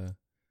a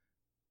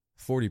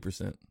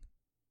 40%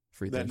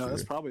 free throw shooter.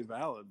 That's probably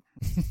valid.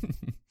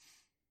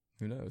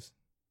 Who knows?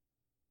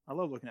 I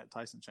love looking at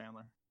Tyson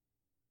Chandler.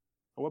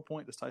 At what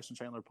point does Tyson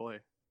Chandler play?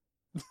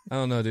 I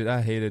don't know, dude.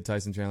 I hated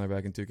Tyson Chandler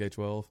back in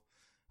 2K12.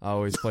 I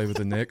always played with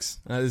the Knicks.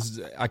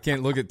 I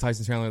can't look at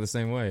Tyson Chandler the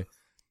same way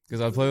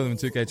because I play with him in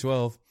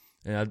 2K12.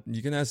 And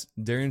you can ask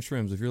Darian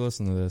Shrims if you're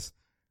listening to this.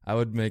 I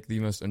would make the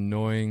most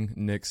annoying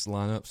Knicks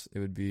lineups. It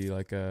would be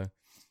like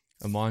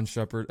Amon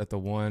Shepard at the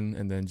 1,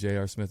 and then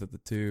J.R. Smith at the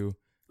 2.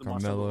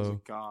 Carmelo was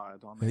a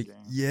god on that game.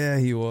 Yeah,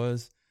 he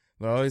was.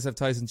 But I always have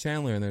Tyson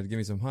Chandler in there to give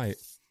me some height.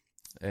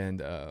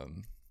 And it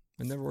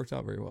never worked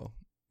out very well.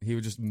 He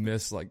would just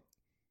miss, like,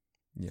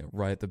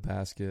 right at the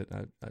basket.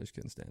 I just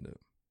couldn't stand it.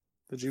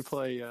 Did you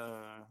play,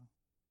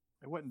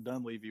 it wasn't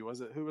Dunleavy, was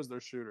it? Who was their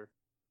shooter?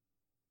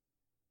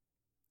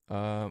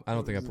 I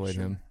don't think I played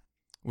him.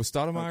 Was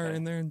Stoudemire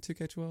in there in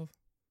 2K12?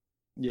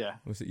 Yeah.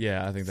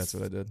 Yeah, I think that's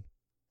what I did.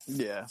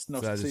 Yeah. No,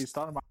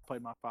 Stoudemire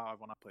played my 5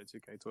 when I played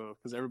 2K12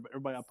 because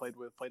everybody I played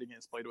with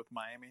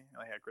Miami, and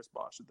they had Chris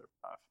Bosh at their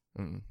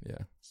 5.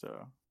 Yeah.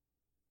 So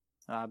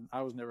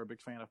I was never a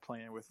big fan of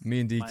playing with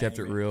me and D Miami. Kept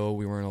it real.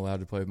 We weren't allowed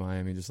to play with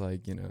Miami, just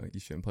like, you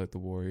shouldn't play with the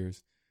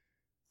Warriors.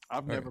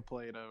 I've never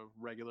played a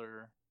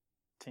regular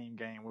team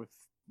game with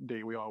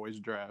D. We always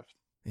draft.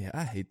 Yeah,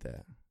 I hate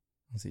that.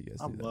 I'll see you guys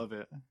do that. I love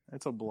it.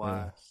 It's a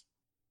blast.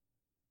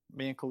 Yeah.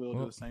 Me and Khalil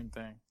do the same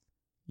thing.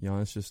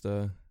 Giannis just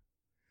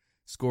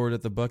scored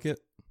at the bucket.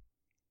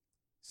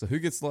 So who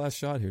gets the last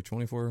shot here?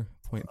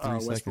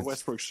 24.3 seconds.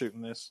 Westbrook's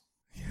shooting this.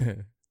 Yeah.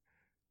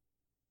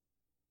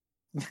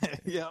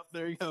 Yeah,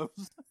 there he goes.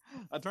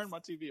 I turned my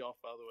TV off,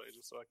 by the way,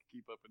 just so I could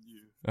keep up with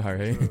you. All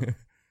right.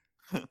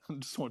 So, I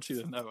just want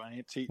you to know I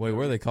ain't cheating. Wait,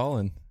 where are they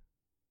calling?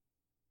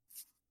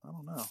 I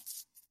don't know.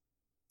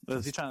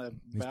 Is he trying to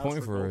He's vouch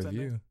pointing for a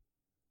review.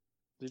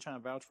 Is he trying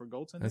to vouch for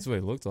goaltending? That's what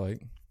it looked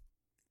like.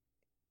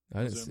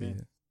 I didn't see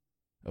it.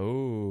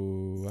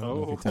 Oh, I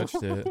don't know if he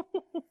touched it.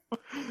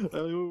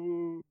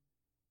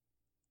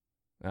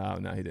 Oh,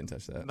 no, he didn't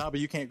touch that. No, but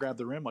you can't grab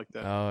the rim like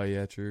that. Oh,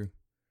 yeah, true.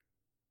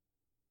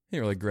 He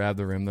didn't really grab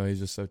the rim, though. He's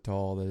just so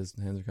tall that his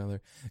hands are kind of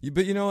there.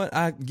 But you know what?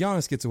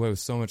 Giannis gets away with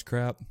so much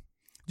crap.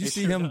 You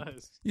see him?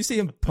 Does. You see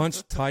him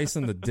punch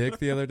Tyson the dick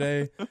the other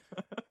day?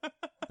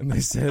 And they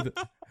said,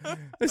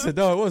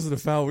 no, it wasn't a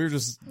foul. We were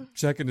just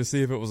checking to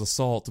see if it was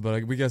assault,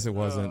 but we guess it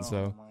wasn't.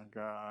 Oh, my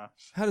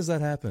gosh. How does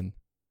that happen?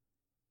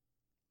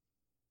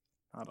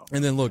 I don't know.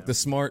 And then, look, the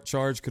smart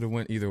charge could have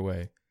went either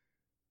way.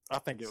 I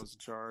think it was a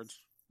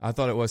charge. I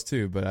thought it was,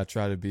 too, but I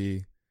try to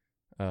be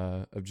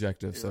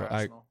objective.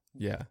 Irrational.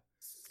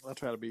 I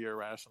try to be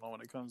irrational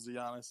when it comes to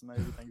Giannis and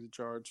everything's a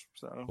charge.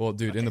 So, well,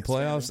 dude, in the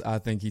playoffs, I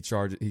think he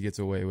gets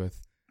away with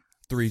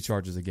 3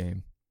 charges a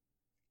game.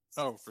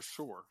 Oh, for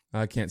sure.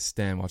 I can't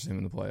stand watching him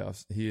in the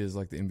playoffs. He is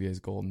like the NBA's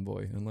golden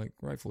boy, and like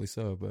rightfully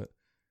so. But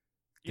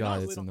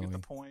God, it's annoying.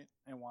 Get the point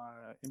and why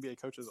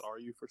NBA coaches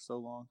argue for so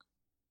long.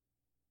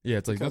 Yeah,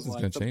 it's like nothing's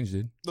gonna change,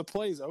 dude. The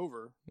play's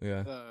over.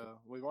 Yeah,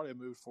 we've already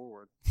moved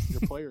forward.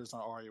 Your player's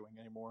not arguing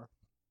anymore.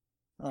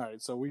 All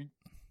right, so look.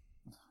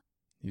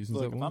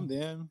 If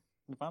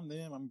I'm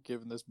them, I'm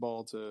giving this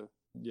ball to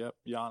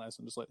Giannis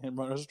and just let him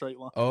run a straight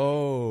line.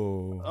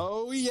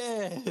 Oh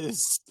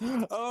yes.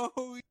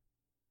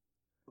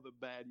 The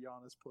bad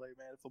Giannis play,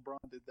 man. If LeBron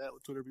did that,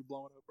 Twitter would be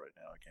blowing up right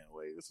now. I can't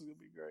wait. This is gonna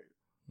be great.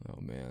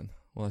 Oh man.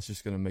 Well, that's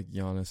just gonna make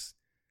Giannis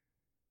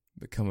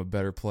become a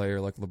better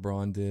player like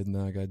LeBron did, and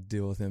then I got to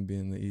deal with him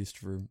being in the East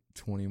for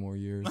 20 more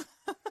years.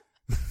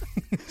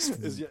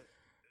 Is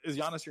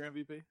Giannis your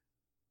MVP?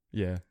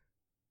 Yeah.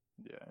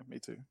 Yeah, me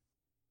too.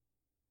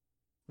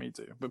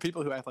 But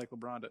people who act like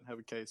LeBron doesn't have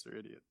a case are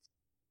idiots.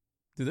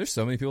 Dude, there's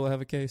so many people that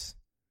have a case.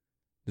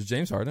 Does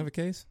James Harden have a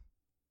case?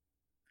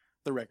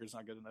 The record's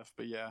not good enough,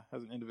 but yeah,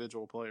 as an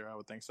individual player, I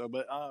would think so.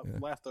 But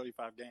last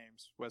 35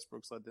 games,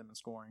 Westbrook's led them in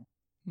scoring.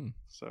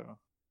 So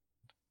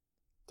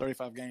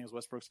 35 games,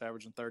 Westbrook's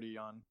averaging 30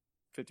 on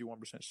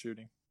 51%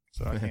 shooting.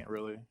 So I can't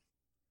really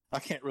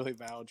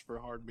vouch for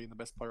Harden being the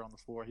best player on the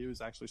floor. He was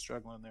actually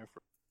struggling there.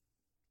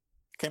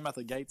 Came out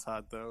the gates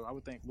hot though. I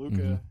would think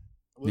Luka.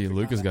 Yeah,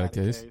 Luka's got a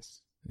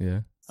case.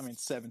 Yeah. I mean,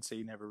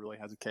 7C never really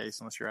has a case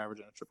unless you're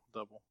averaging a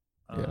triple-double.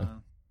 Yeah.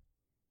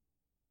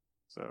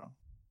 So,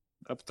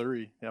 up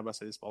 3. Yeah, I'm about to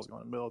say this ball's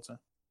going to Middleton.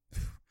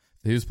 If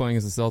he was playing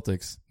as the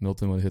Celtics,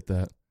 Milton would have hit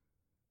that.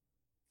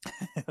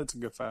 That's a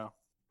good foul.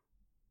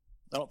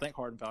 I don't think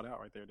Harden fouled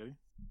out right there, did he?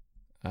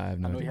 I have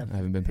no idea. I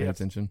haven't been paying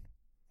attention.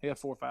 He had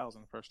 4 fouls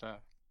in the first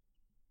half.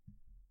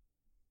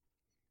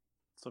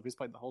 So, if he's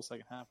played the whole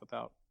second half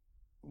without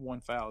 1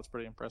 foul, it's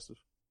pretty impressive.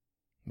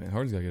 Man,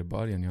 Harden's got to get a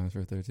body on Giannis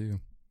right there, too.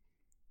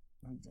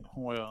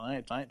 Well, I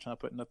ain't trying to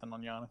put nothing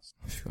on Giannis.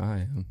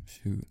 I am.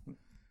 Shoot.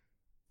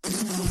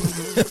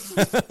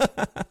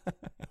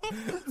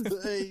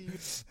 Hey,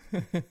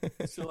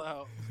 chill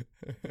out.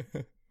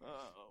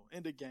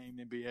 End of game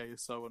NBA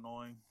is so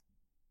annoying.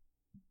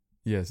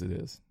 Yes, it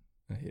is.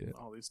 I hate it.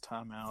 All these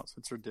timeouts.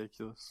 It's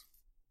ridiculous.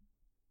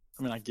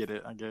 I mean, I get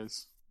it, I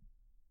guess.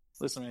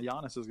 Listen, man,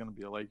 Giannis is going to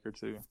be a Laker,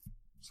 too.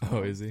 So.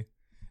 Oh, is he?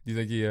 Do you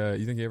think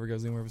he ever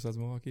goes anywhere besides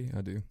Milwaukee?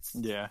 I do.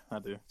 Yeah, I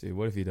do. Dude,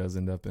 what if he does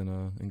end up in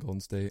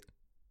Golden State?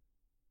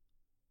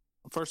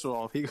 First of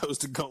all, if he goes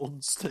to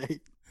Golden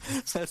State,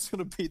 that's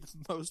going to be the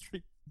most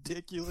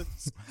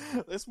ridiculous.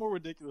 That's more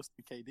ridiculous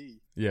than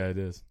KD. Yeah, it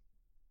is.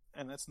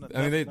 And that's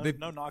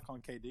no knock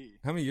on KD.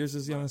 How many years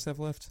does Giannis have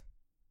left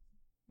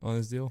on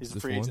his deal? He's a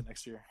free agent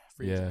next year.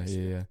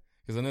 Yeah.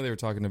 Because I know they were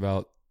talking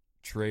about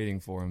trading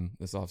for him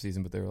this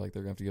offseason, but they were like,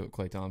 they're going to have to give up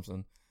Klay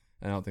Thompson.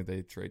 And I don't think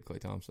they trade Klay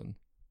Thompson.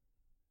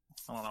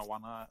 I don't know why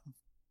not.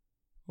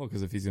 Well,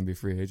 because if he's going to be a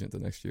free agent the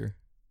next year.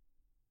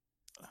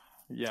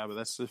 Yeah, but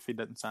that's if he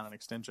doesn't sign an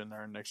extension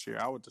there next year.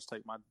 I would just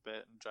take my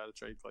bet and try to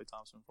trade Klay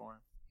Thompson for him.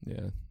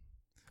 Yeah,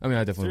 I mean,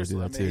 I definitely would do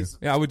that too.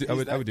 Yeah, I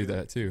would do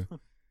that too.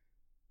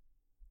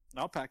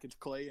 I'll package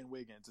Klay and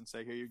Wiggins and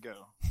say, "Here you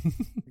go.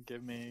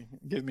 give me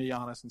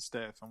Giannis and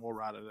Steph, and we'll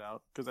ride it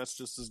out." Because that's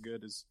just as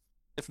good as,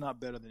 if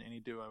not better than, any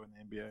duo in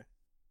the NBA.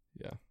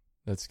 Yeah,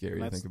 that's scary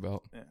to think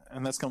about. Yeah,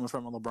 and that's coming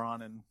from a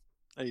LeBron and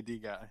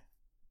AD guy.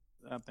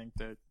 I think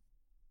that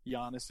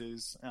Giannis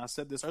is, and I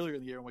said this earlier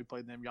in the year when we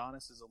played them,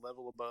 Giannis is a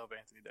level above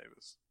Anthony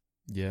Davis.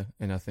 Yeah,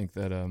 and I think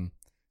that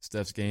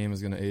Steph's game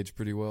is going to age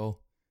pretty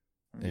well.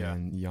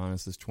 And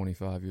Giannis is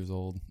 25 years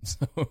old.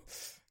 So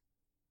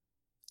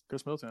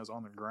Chris Middleton is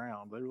on the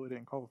ground. They really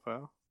didn't call a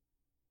foul.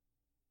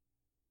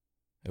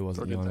 It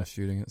wasn't Giannis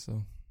shooting it,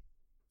 so.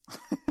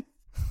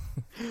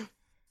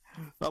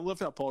 I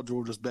love how Paul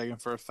George was begging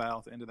for a foul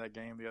at the end of that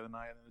game the other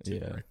night, and then the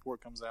team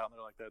report comes out, and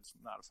they're like, "That's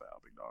not a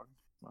foul, big dog."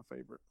 My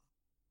favorite.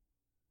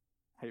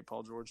 Hate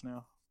Paul George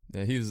now.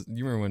 Yeah, he was.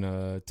 You remember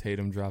when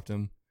Tatum dropped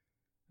him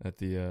at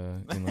the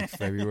in like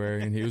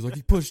February, and he was like,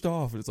 he pushed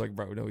off, and it's like,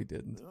 bro, no, he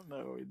didn't.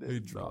 No, he didn't. He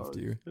dropped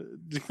you.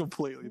 He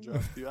completely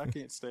dropped you. I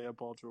can't stand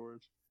Paul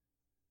George.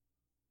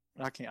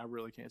 I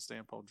really can't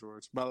stand Paul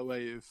George. By the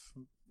way,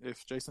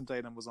 if Jason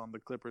Tatum was on the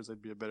Clippers,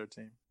 they'd be a better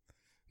team.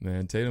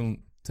 Man,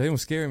 Tatum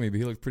was scaring me, but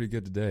he looked pretty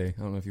good today.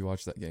 I don't know if you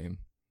watched that game.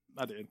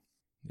 I did.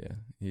 Yeah,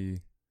 he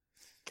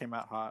came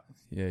out hot.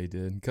 Yeah, he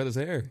did. Cut his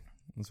hair.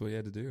 That's what he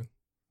had to do.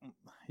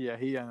 Yeah,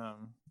 he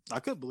I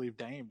couldn't believe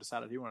Dame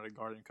decided he wanted to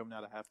guard him coming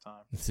out of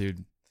halftime.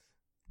 Dude,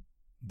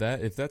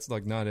 if that's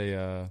like not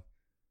a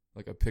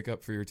like a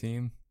pickup for your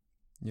team,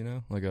 you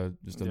know, like a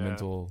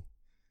mental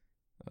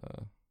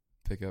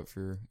pickup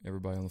for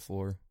everybody on the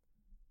floor.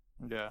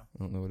 Yeah, I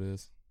don't know what it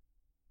is.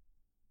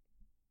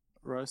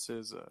 Russ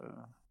is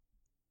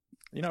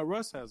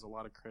Russ has a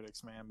lot of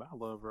critics, man, but I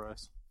love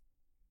Russ.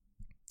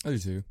 I do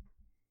too.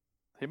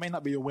 He may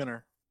not be a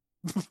winner,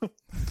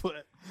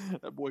 but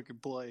that boy can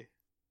play.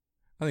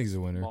 I think he's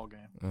a winner. Ball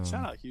game.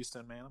 Shout out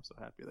Houston, man. I'm so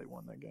happy they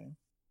won that game.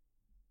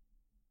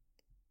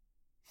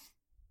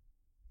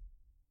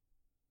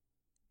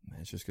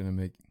 Man, it's just gonna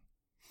make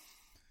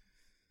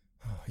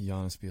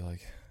Giannis be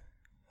like,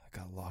 I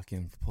gotta lock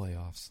in for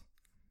playoffs.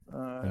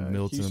 And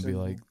Middleton will be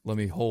like, let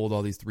me hold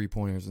all these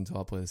 3-pointers until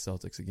I play the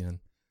Celtics again.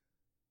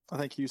 I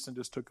think Houston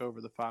just took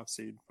over the 5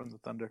 seed from the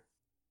Thunder.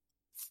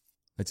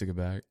 They took it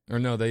back. Or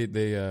no, they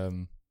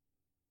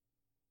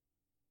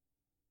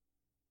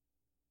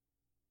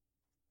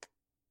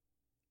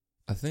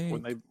I think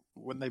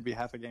wouldn't they be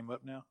half a game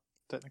up now,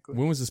 technically?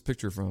 When was this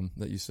picture from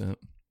that you sent?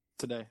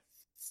 Today.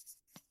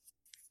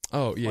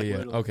 Oh, yeah, yeah.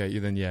 Literally. Okay,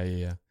 then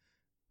yeah.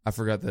 I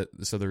forgot that.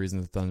 So the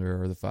reason the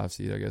Thunder are the 5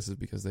 seed, I guess, is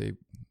because do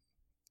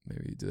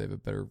they have a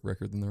better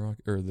record than the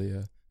Rockets or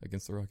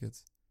against the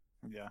Rockets?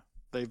 Yeah,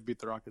 they've beat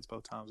the Rockets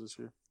both times this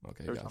year.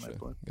 Okay,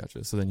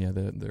 gotcha. So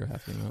then they're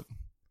half game up.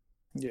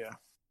 Yeah.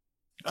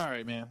 All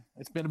right, man.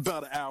 It's been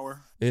about an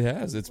hour. It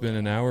has. It's been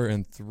an hour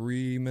and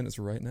 3 minutes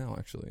right now,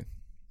 actually.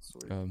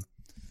 Sweet.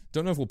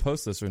 Don't know if we'll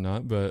post this or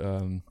not, but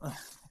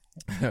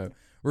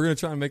we're gonna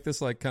try and make this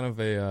like kind of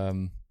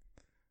a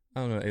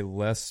a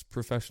less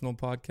professional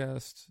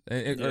podcast,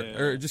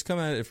 or just come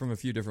at it from a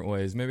few different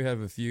ways. Maybe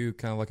have a few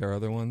kind of like our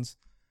other ones,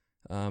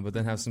 but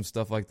then have some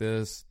stuff like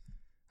this.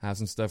 Have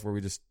some stuff where we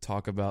just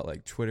talk about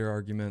like Twitter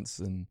arguments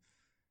and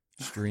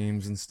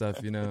streams and stuff,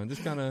 and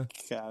just kind of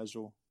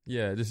casual.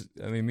 Yeah,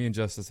 me and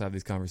Justice have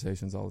these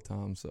conversations all the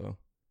time, so.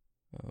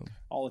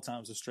 All the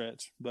time's a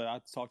stretch, but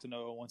I talk to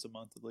Noah once a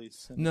month at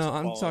least. We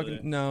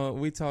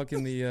talk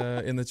in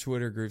the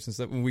Twitter groups and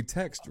stuff. When we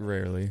text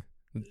rarely.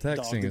 The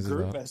texting is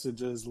group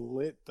message is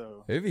lit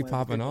though. It'd be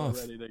popping off.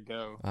 Ready to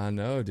go. I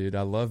know, dude.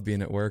 I love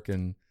being at work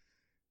and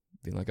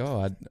being like,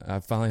 oh, I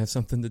finally have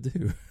something to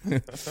do.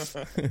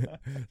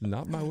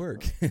 Not my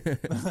work.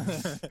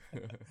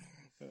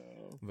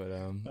 But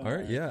all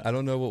right, yeah. I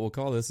don't know what we'll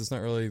call this. It's not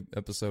really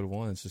episode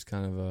 1. It's just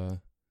kind of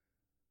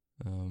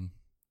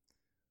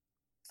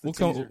We'll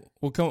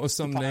come up with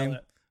some name.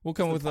 We'll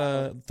come with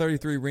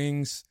 33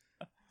 Rings,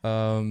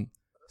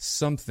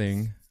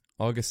 something,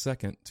 August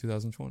 2nd,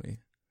 2020.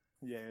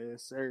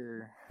 Yes,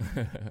 sir.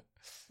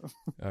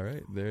 All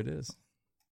right, there it is.